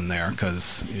what you're doing there,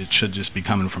 because it should just be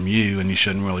coming from you, and you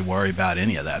shouldn't really worry about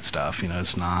any of that stuff.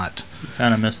 It's not. You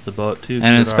kind of missed the boat too. 'cause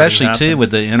And it especially already too happened.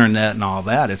 with the internet and all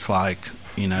that, it's like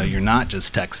you're not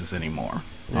just Texas anymore.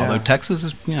 Yeah. Although Texas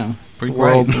is pretty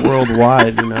It's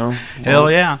worldwide, Hell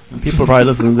yeah. People probably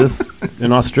listen to this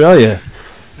in Australia,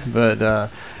 but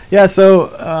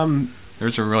so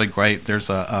There's a really great. There's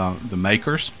the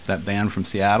Makers, that band from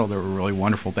Seattle. They were a really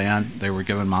wonderful band. They were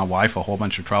giving my wife a whole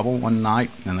bunch of trouble one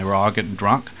night, and they were all getting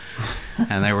drunk,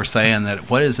 and they were saying that,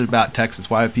 what is it about Texas?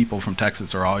 Why do people from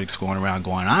Texas are always going around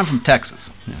going, "I'm from Texas"?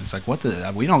 It's like,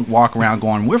 we don't walk around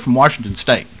going, "We're from Washington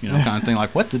State," kind of thing.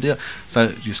 Like, what the deal? So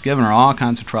just giving her all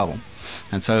kinds of trouble,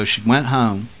 and so she went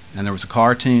home, and there was a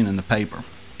cartoon in the paper,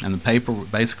 and the paper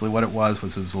basically what it was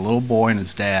a little boy and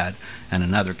his dad and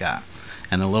another guy.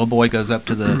 And the little boy goes up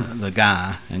to the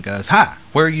guy and goes, "Hi,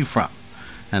 where are you from?"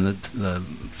 And the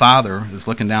father is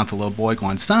looking down at the little boy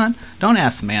going, "Son, don't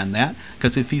ask the man that,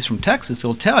 because if he's from Texas,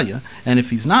 he'll tell you. And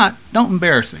if he's not, don't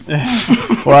embarrass him."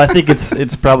 well, I think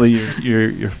it's probably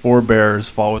your forebears'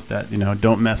 fault with that.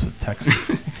 Don't mess with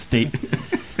Texas state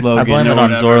slogan. I blame or it on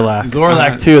whatever. Zorlak.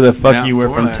 Zorlak too. The "fuck Yeah, you,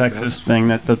 we're from Zorlak, Texas" that's- thing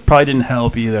that probably didn't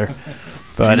help either.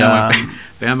 But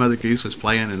Band Mother Goose was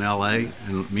playing in L.A.,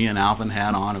 and me and Alvin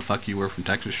had on a "Fuck You, We're from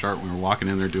Texas" shirt. We were walking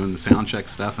in there doing the sound check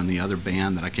stuff, and the other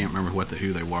band that I can't remember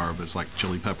who they were, but it's like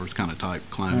Chili Peppers kind of type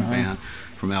clone band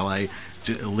from L.A.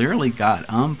 Literally got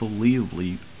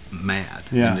unbelievably mad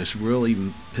and just really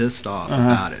pissed off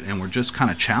about it, and we're just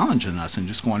kind of challenging us and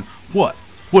just going, what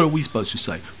are we supposed to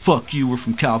say? Fuck you, we're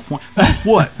from California.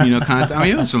 What? You know, kind of thing. I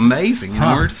mean, it was amazing. You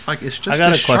know, we're just like, it's just I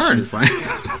got a a question. shirt. It's like,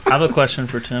 I have a question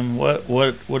for Tim. What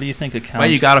do you think accounts? well,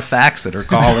 you got to fax it or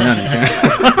call in.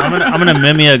 I'm gonna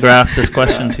mimeograph this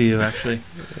question to you, actually.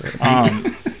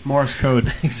 Morse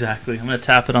code. Exactly. I'm gonna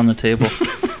tap it on the table.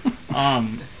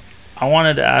 I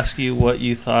wanted to ask you what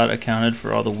you thought accounted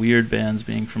for all the weird bands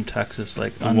being from Texas,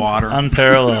 like The Water.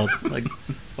 unparalleled, like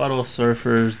Butthole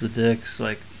Surfers, the Dicks,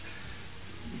 like,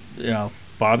 you know,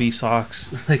 Bobby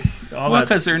Sox, like all Well, that.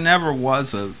 because there never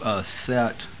was a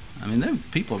set. I mean,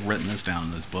 people have written this down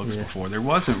in those books before. There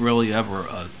wasn't really ever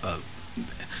a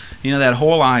you know, that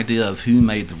whole idea of who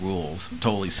made the rules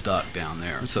totally stuck down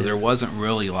there. So there wasn't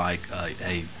really like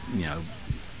a you know,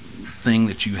 thing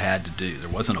that you had to do. There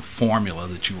wasn't a formula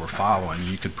that you were following.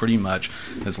 You could pretty much,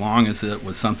 as long as it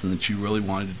was something that you really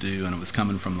wanted to do and it was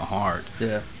coming from the heart,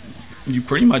 you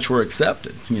pretty much were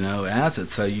accepted, you know, as it.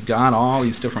 So you got all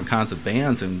these different kinds of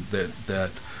bands, and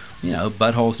that you know,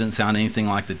 Buttholes didn't sound anything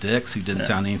like the Dicks, who didn't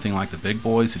sound anything like the Big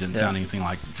Boys, who didn't sound anything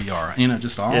like VR, you know,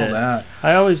 just all of that.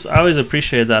 I always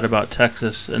appreciated that about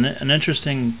Texas. And an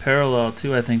interesting parallel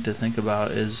too, I think, to think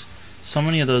about is so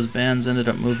many of those bands ended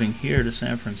up moving here to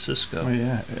San Francisco. Oh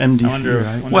yeah,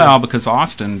 MDC, right? Well, because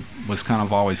Austin was kind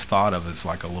of always thought of as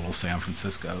like a little San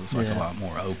Francisco. It's like a lot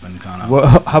more open kind of.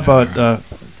 Well, how about?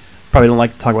 Probably don't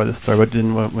like to talk about this story, but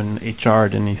when HR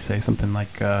didn't he say something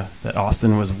like that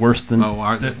Austin was worse than?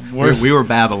 We were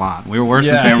Babylon. We were worse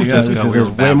than San Francisco. We were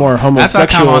way more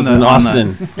homosexuals than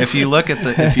Austin. If you look at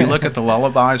the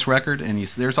Lullabies record, and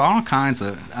there's all kinds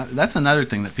of. That's another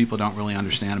thing that people don't really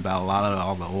understand about a lot of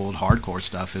all the old hardcore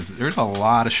stuff is there's a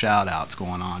lot of shout outs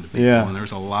going on to people, and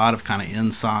there's a lot of kind of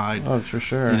inside. Oh, for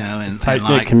sure. You know, and tight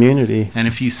knit like, community. And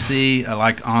if you see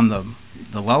like on the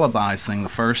Lullabies thing, the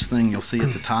first thing you'll see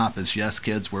at the top is "Yes,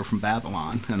 kids, we're from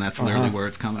Babylon," and that's literally where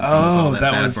it's coming from. Is all that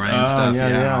bad brain stuff,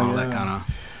 all that kind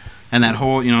of, and that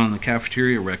whole, you know, on the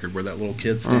Cafeteria record where that little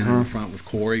kid standing in front with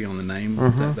Corey on the name,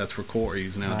 that's for Corey,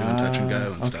 who's now doing Touch and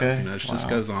Go and stuff. You know, it just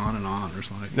goes on and on. There's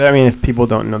like, I mean, if people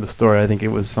don't know the story, I think it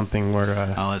was something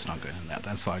where. Oh, let's not go into that.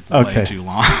 That's like way too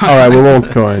long. All right, we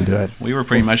won't go into it. We were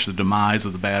pretty much the demise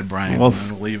of the bad brains.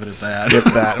 We'll leave it at that.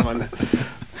 Skip that one.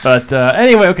 But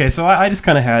anyway, okay, so I just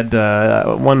kind of had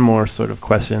one more sort of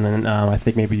question, and I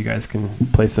think maybe you guys can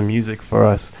play some music for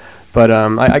us. But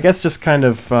I guess just kind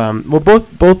of, well,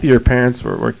 both your parents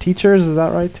were teachers, is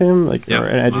that right, Tim? Like, or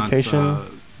in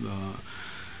education?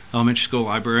 Elementary school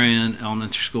librarian,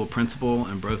 elementary school principal,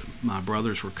 and both my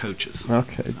brothers were coaches.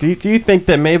 Okay. So. Do you think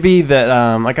that maybe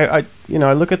that, like I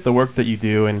look at the work that you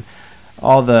do and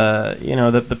all the, you know,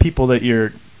 the people that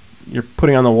you're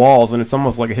putting on the walls, and it's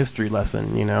almost like a history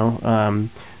lesson, you know.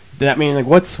 I mean, like,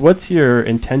 what's your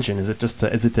intention? Is it just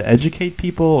to educate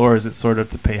people, or is it sort of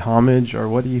to pay homage, or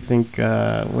what do you think?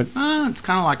 It's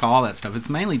kind of like all that stuff. It's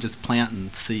mainly just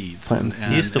planting seeds. And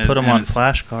he used to put them on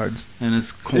flashcards. And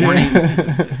it's corny.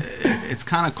 It's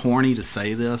kind of corny to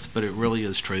say this, but it really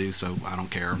is true. So I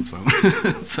don't care.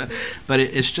 So, but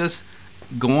it's just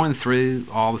going through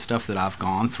all the stuff that I've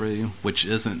gone through, which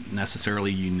isn't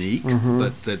necessarily unique,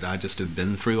 but that I just have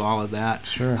been through all of that.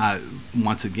 Sure.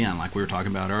 Once again, like we were talking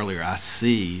about earlier, I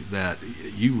see that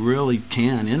you really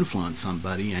can influence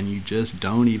somebody, and you just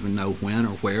don't even know when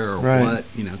or where or what,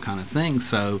 you know, kind of thing.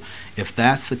 So if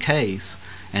that's the case,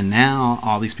 and now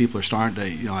all these people are starting to,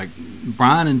 you know, like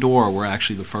Brian and Dora were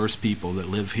actually the first people that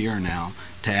live here now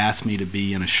to ask me to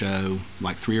be in a show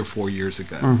like 3 or 4 years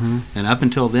ago. And up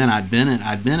until then, I'd been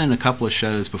in a couple of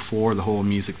shows before the whole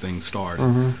music thing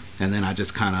started. And then I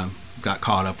just kind of got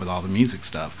caught up with all the music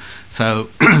stuff. So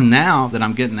now that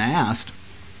I'm getting asked,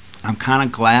 I'm kind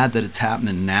of glad that it's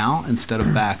happening now instead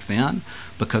of back then,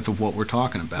 because of what we're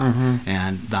talking about.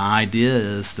 And the idea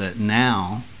is that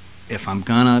now, if I'm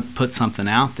gonna put something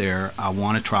out there, I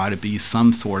want to try to be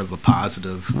some sort of a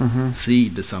positive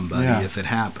seed to somebody if it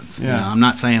happens. You know, I'm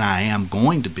not saying I am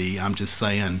going to be. I'm just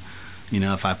saying, you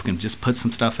know, if I can just put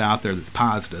some stuff out there that's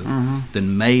positive,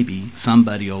 then maybe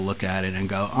somebody will look at it and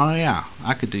go, "Oh yeah,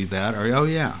 I could do that," or "Oh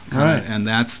yeah," and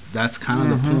that's kind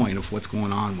of the point of what's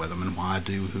going on with them and why I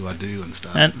do who I do and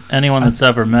stuff. And anyone that's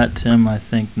ever met Tim, I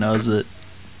think, knows that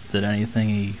anything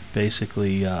he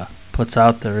basically puts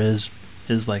out there is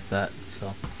like that.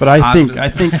 So But I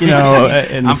think you know,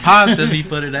 I'm positive he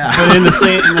put it out. but in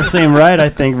the same right, I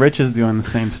think Rich is doing the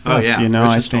same stuff. yeah, you know, Rich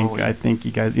I is think totally- I think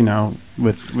you guys, you know,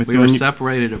 with We doing were your-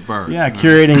 separated at birth. yeah,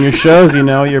 curating your shows, you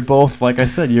know, you're both, like I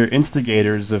said, you're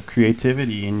instigators of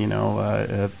creativity and, you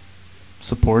know,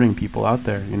 supporting people out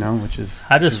there, you know, which is.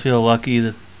 I just feel lucky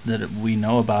that we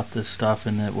know about this stuff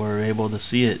and that we're able to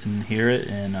see it and hear it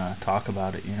and talk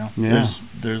about it. You know, Yeah.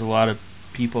 there's a lot of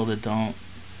people that don't,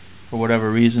 for whatever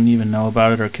reason, even know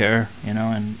about it or care. You know,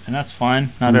 and that's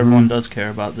fine. Not Mhm. everyone does care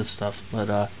about this stuff,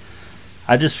 but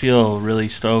I just feel really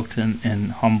stoked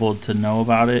and humbled to know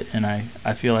about it, and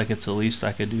I feel like it's the least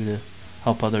I could do to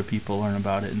help other people learn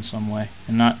about it in some way,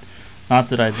 and not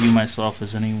that I view myself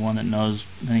as anyone that knows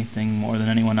anything more than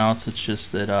anyone else. It's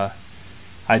just that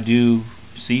I do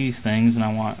see things, and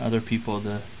I want other people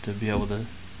to be able to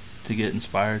get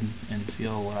inspired and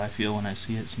feel what I feel when I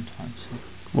see it sometimes. So.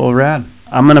 Well, rad.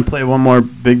 I'm going to play one more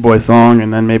Big Boy song,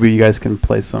 and then maybe you guys can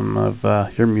play some of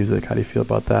your music. How do you feel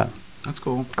about that? That's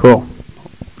cool. Cool.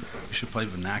 We should play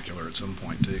vernacular at some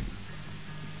point too.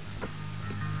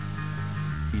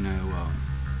 You know,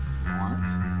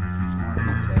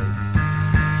 Lawrence.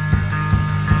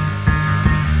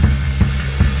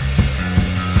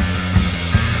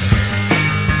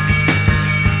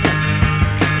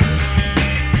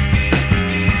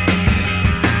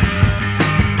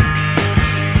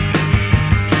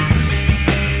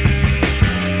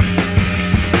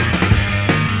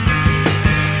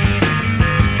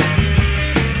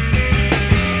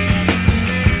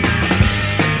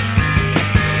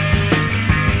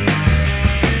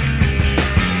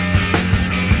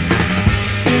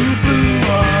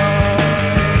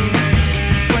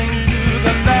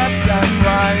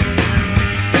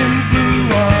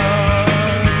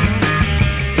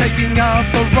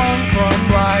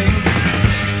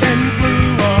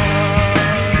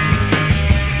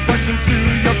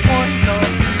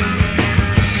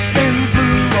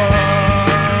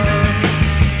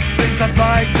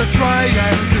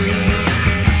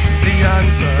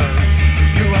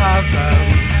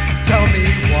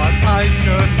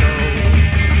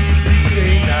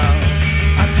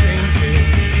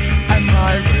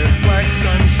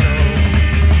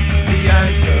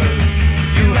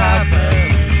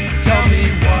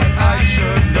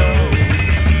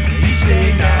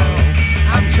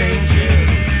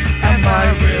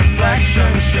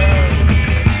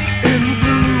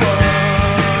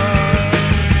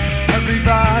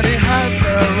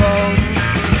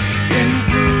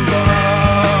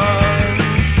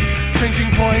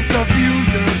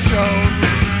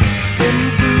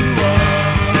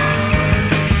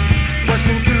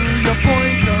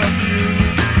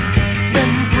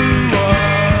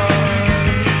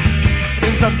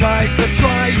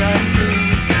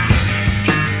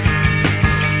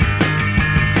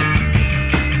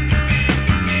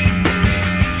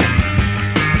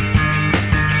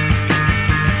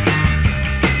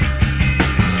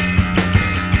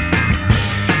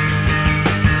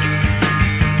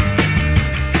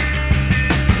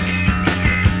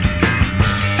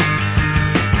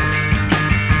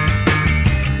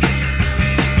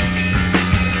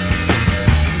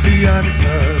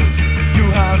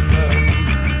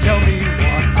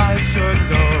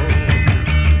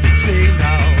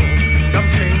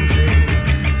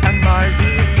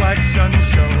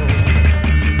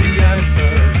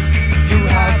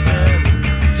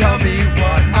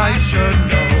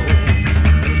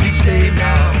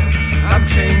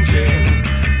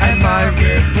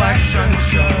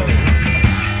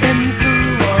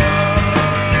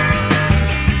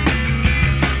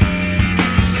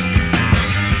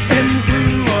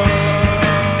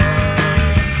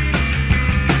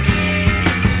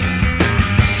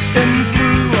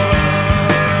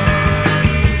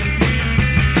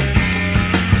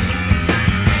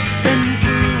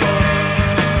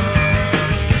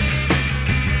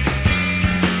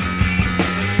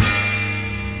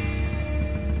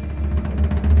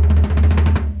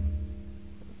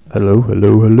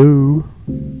 Hello.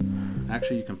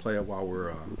 Actually, you can play it while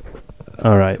we're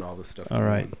All right. all this stuff. All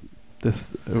right.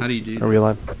 This. How do you do Are we this?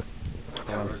 live?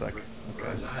 Hold on a sec.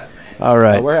 All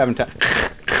right. We're having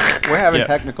Yeah.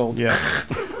 technical. Yeah.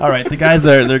 All right. The guys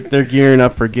they're gearing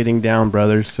up for Getting Down,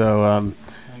 brothers. So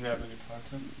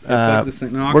Plug this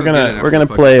thing. No, I'll we're go get it gonna after we're we gonna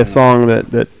plug play a this thing. song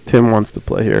that Tim wants to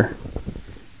play here.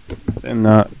 And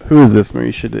who is this? Maybe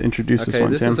you should introduce this Okay,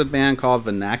 one, this Tim. is a band called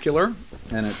Vernacular,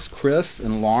 and it's Chris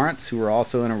and Lawrence, who are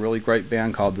also in a really great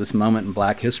band called This Moment in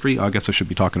Black History. I guess I should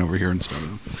be talking over here instead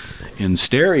of in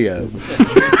stereo.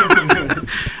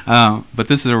 But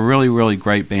this is a really, really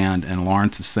great band, and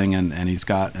Lawrence is singing, and he's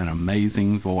got an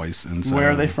amazing voice. And so,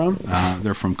 Where are they from?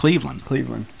 They're from Cleveland.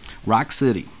 Cleveland. Rock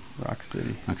City. Rock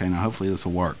City. Okay, now hopefully this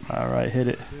will work. All right, hit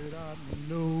it.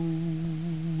 know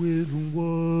it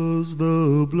was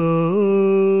the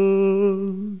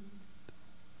blood.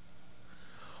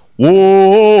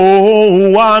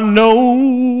 Oh, I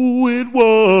know it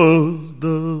was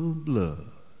the blood.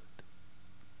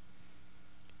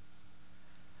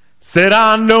 Said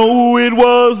I know it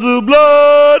was the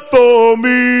blood for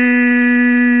me.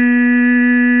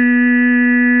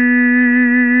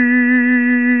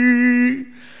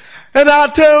 And I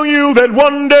tell you that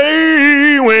one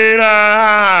day when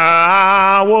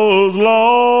I was lost,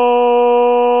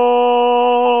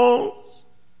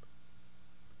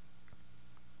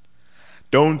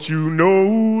 don't you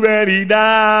know that he died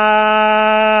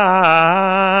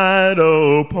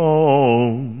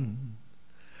upon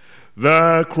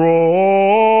the cross?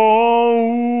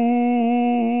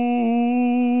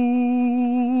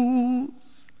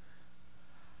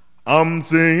 I'm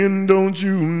saying, don't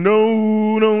you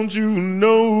know, don't you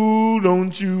know,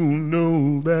 don't you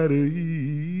know that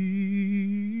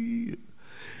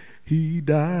he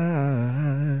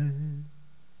died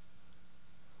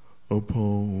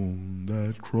upon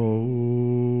that cross?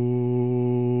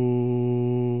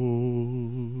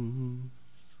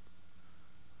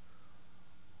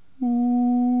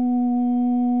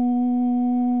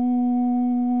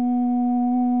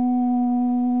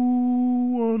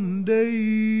 One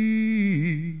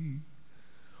day,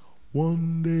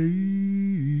 one day,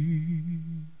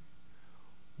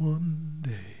 one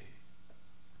day,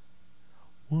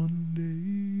 one day,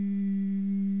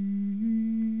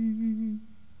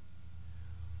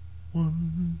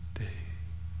 one day.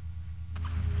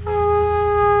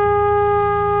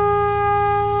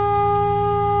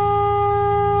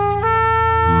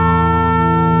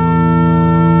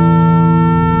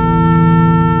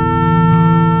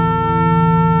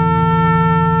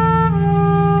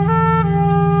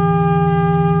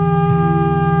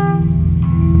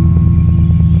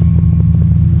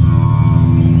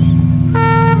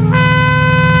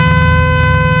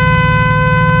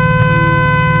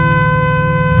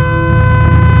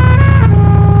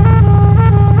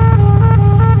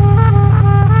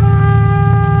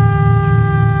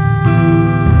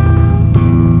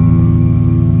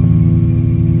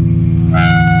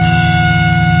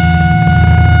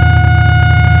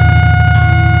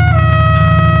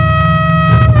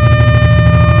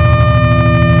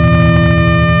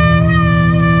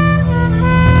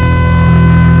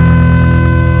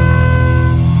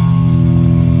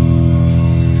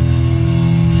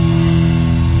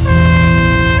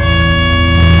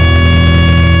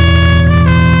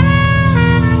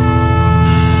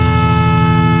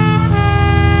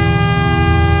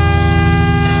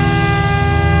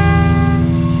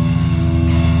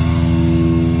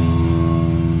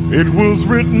 It was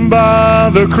written by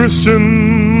the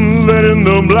Christians that in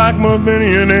the Black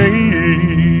Millennium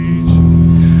age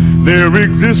there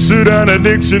existed an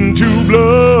addiction to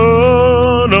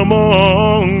blood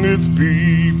among its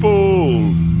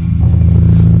people.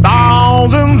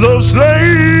 Thousands of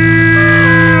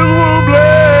slaves were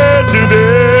bled to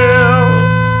death,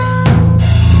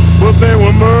 but they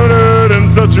were murdered in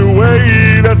such a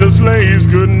way that the slaves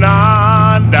could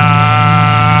not die.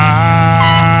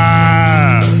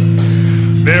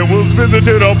 There was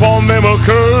visited upon them a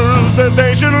curse that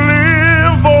they should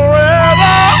live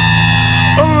forever,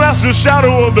 unless the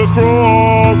shadow of the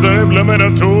cross, the emblem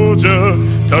of torture,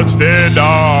 touched their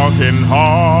darkened hearts.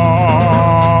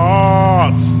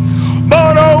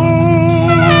 But oh,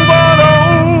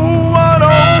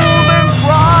 then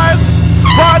Christ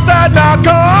had not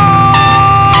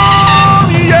come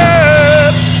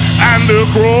yet, and the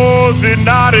cross did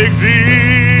not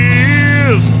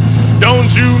exist.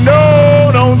 Don't you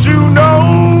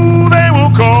know they were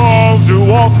caused to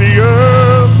walk the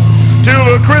earth till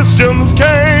the Christians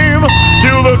came,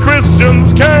 till the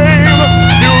Christians came,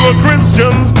 till the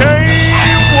Christians came.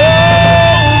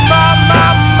 Whoa, my,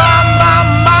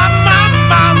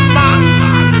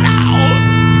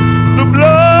 the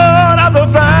blood of the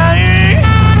thing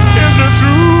is the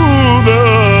truth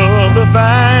of the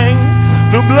thing.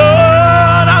 The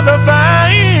blood of the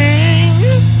thing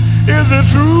is the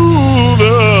truth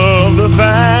of the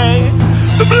thing.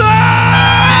 The blood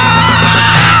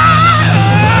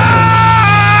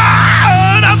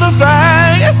of the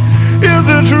thing is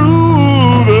the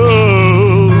truth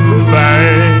of the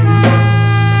thing.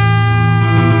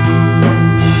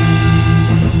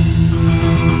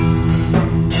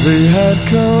 They had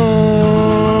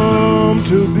come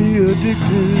to be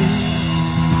addicted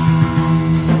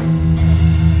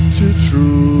you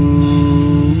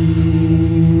true.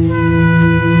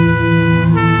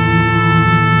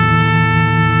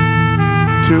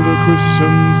 Till the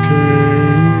Christians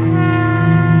came.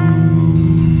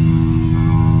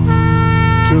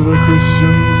 Till the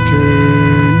Christians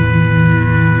came.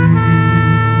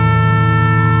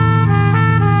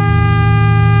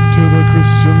 Till the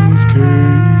Christians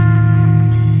came.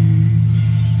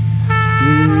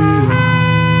 Yeah.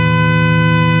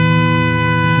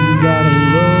 You gotta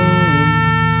learn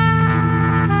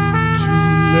to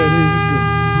let it go.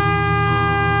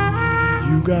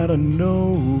 You gotta know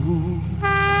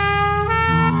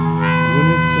when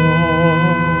it's all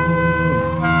over,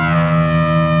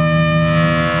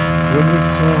 when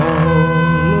it's all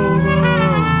over.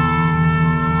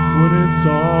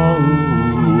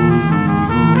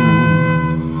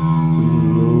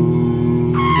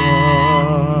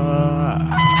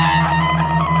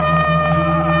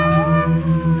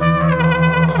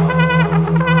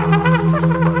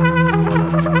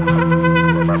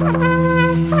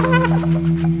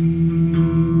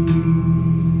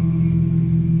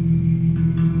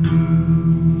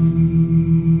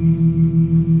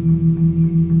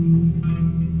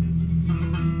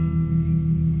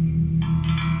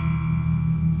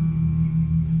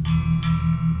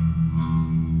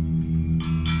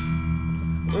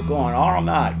 We're going all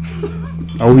night.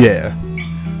 Oh yeah.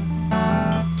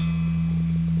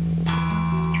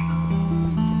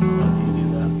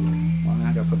 Well, now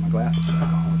I gotta put my glasses back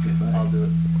on. What's he say? I'll do it.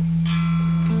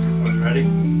 Are you ready?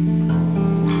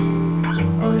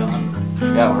 Are we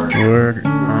on? Yeah, we're We're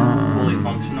Fully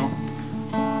functional?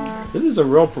 This is a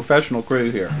real professional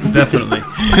crew here. definitely.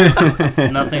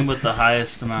 Nothing but the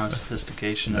highest amount of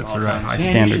sophistication That's at all right. times.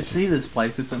 High Man, you should standards. see this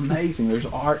place. It's amazing. There's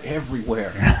art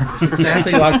everywhere. It's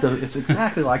exactly like the. It's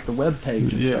exactly like the web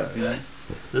page and Yeah. stuff. You know?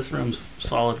 This room's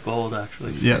solid gold,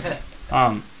 actually. Yeah.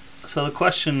 So the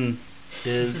question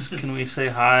is, can we say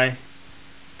hi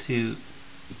to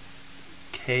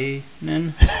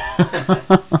Kanan?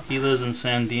 He lives in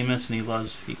San Dimas and he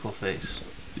loves Fecal Face.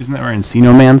 Isn't that where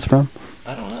Encino Man's from?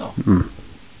 I don't know.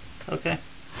 Okay.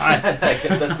 Hi. I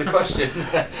guess that's the question.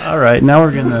 All right, now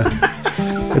we're gonna.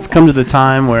 It's come to the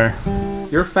time where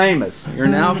You're famous. You're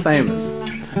now famous.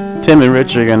 Tim and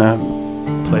Rich are gonna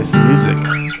play some music.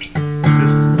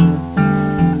 Just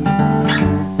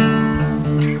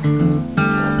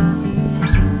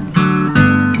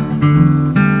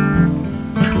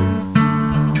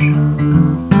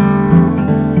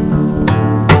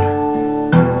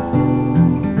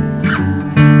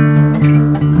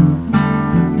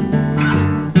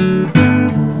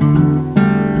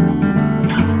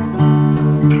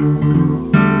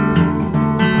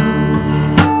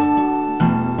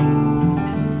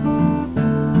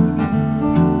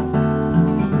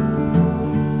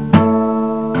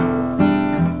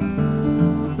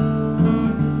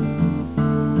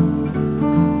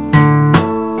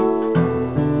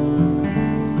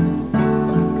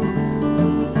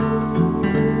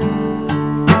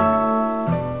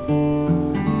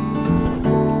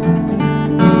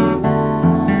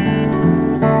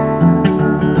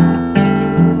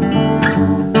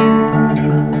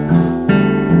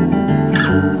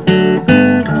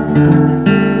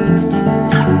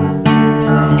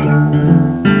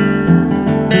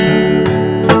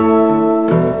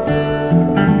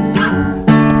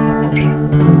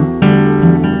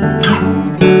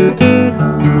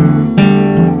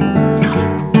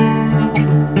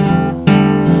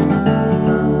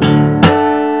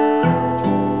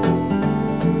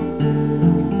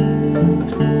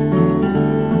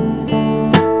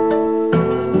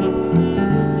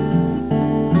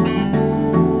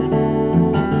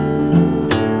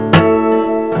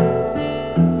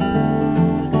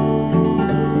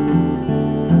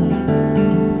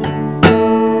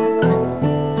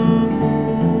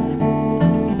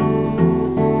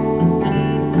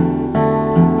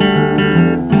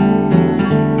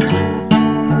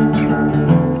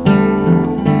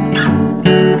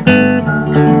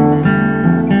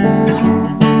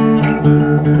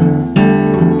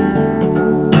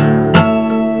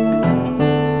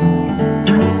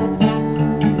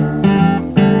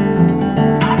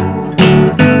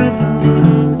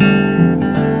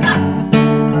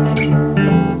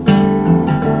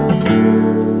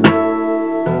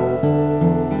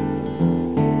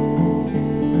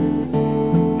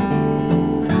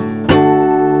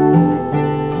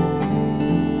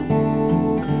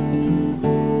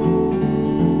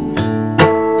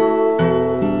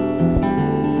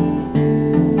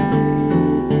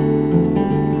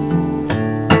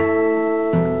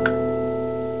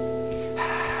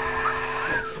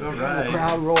The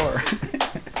crowd roar.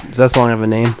 does that song have a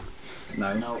name?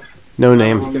 No. Nope. No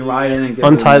name. You can write in and give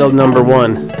Untitled their name. number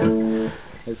 1.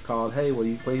 It's called, "Hey, will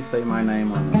you please say my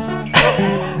name on this?"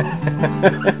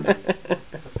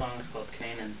 The song is called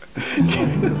Canaan.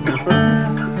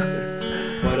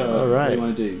 What, All what right. do you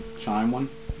want to do? Chime one?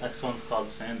 Next one's called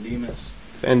San Dimas.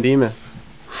 San Dimas.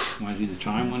 You want to do the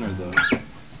chime one or the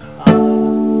Uh,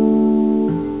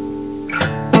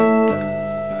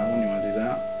 that one? You want to do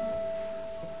that?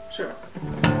 sure.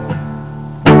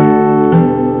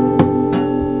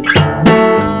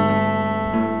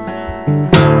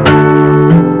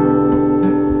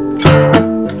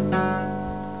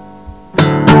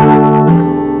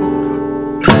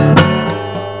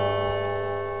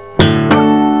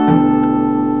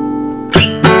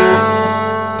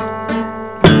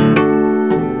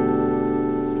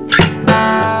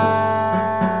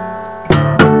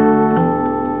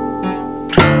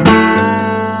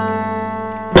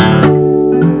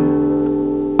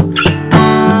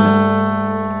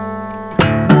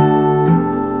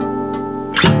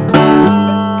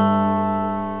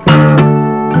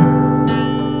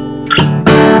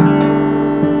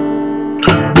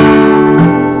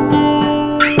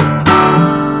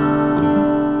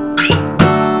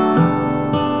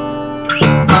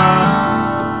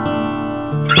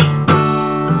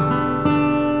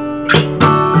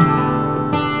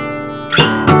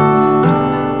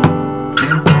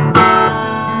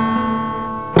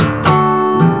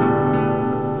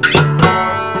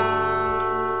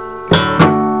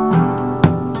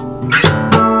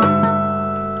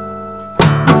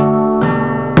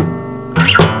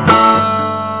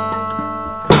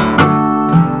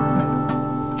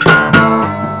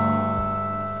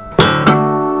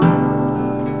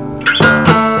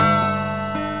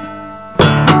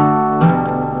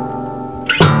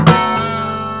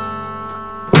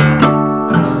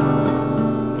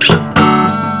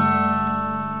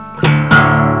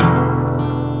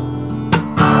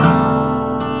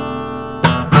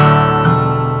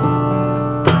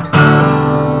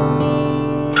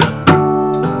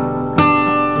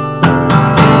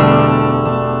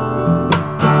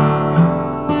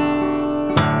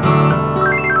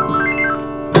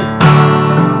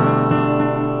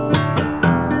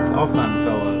 Fun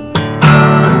solo.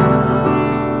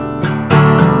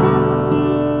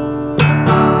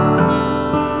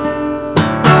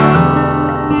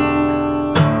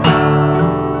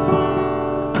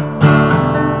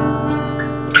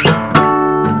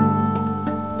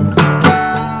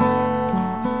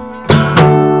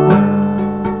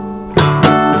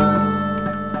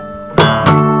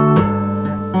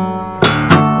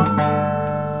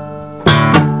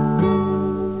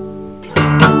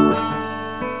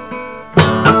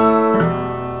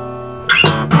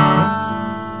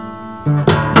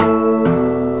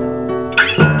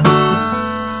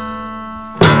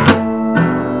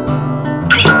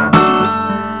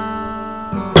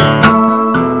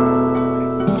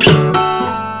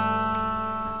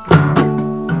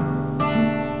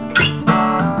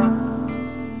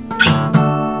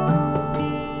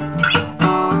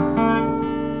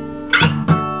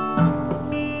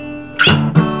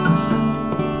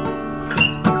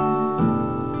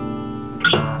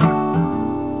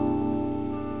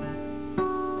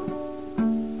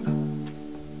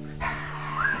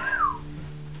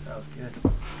 That was good.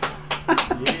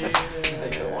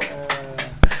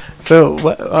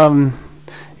 So,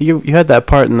 you had that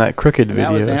part in that Crooked And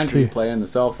video that was Andrew too. playing the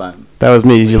cell phone. That was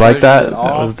me. Did you like that? It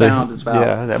all That was sound is valid.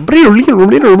 yeah. That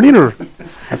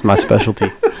that's my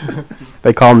specialty.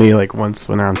 They call me like once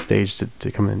when they're on stage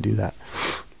to come in and do that.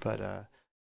 But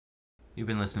You've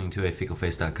been listening to a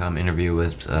FecalFace.com interview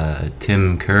with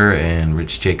Tim Kerr and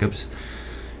Rich Jacobs.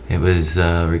 It was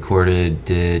recorded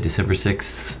December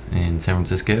 6th in San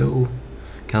Francisco,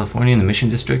 California, in the Mission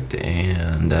District,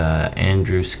 and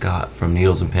Andrew Scott from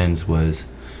Needles and Pens was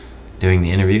doing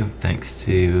the interview. Thanks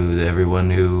to everyone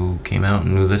who came out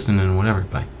and who listened and whatever.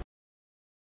 Bye.